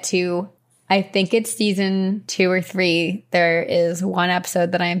you to get to, I think it's season 2 or 3. There is one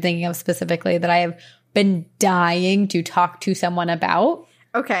episode that I am thinking of specifically that I have been dying to talk to someone about.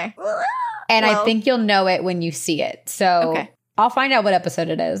 Okay. And I Well- think you'll know it when you see it. So Okay. I'll find out what episode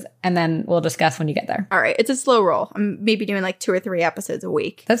it is and then we'll discuss when you get there. All right. It's a slow roll. I'm maybe doing like 2 or 3 episodes a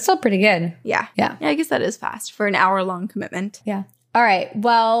week. That's still pretty good. Yeah. Yeah. Yeah, I guess that is fast for an hour-long commitment. Yeah. All right.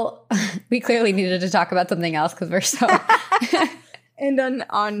 Well, we clearly needed to talk about something else because we're so. And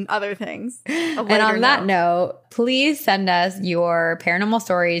on other things. And on that note, please send us your paranormal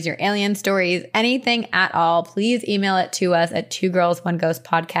stories, your alien stories, anything at all. Please email it to us at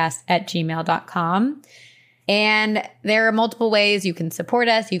 2girlsoneghostpodcast@gmail.com. And there are multiple ways you can support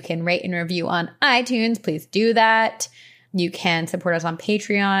us. You can rate and review on iTunes. Please do that. You can support us on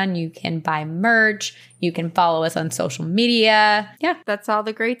Patreon. You can buy merch. You can follow us on social media. Yeah, That's all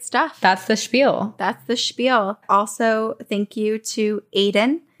the great stuff. that's the spiel. That's the spiel. Also, thank you to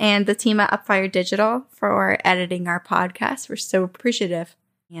Aiden and the team at Upfire Digital for editing our podcast. We're so appreciative.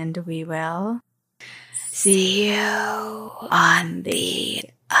 And we will see you on the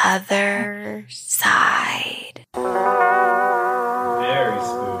other side.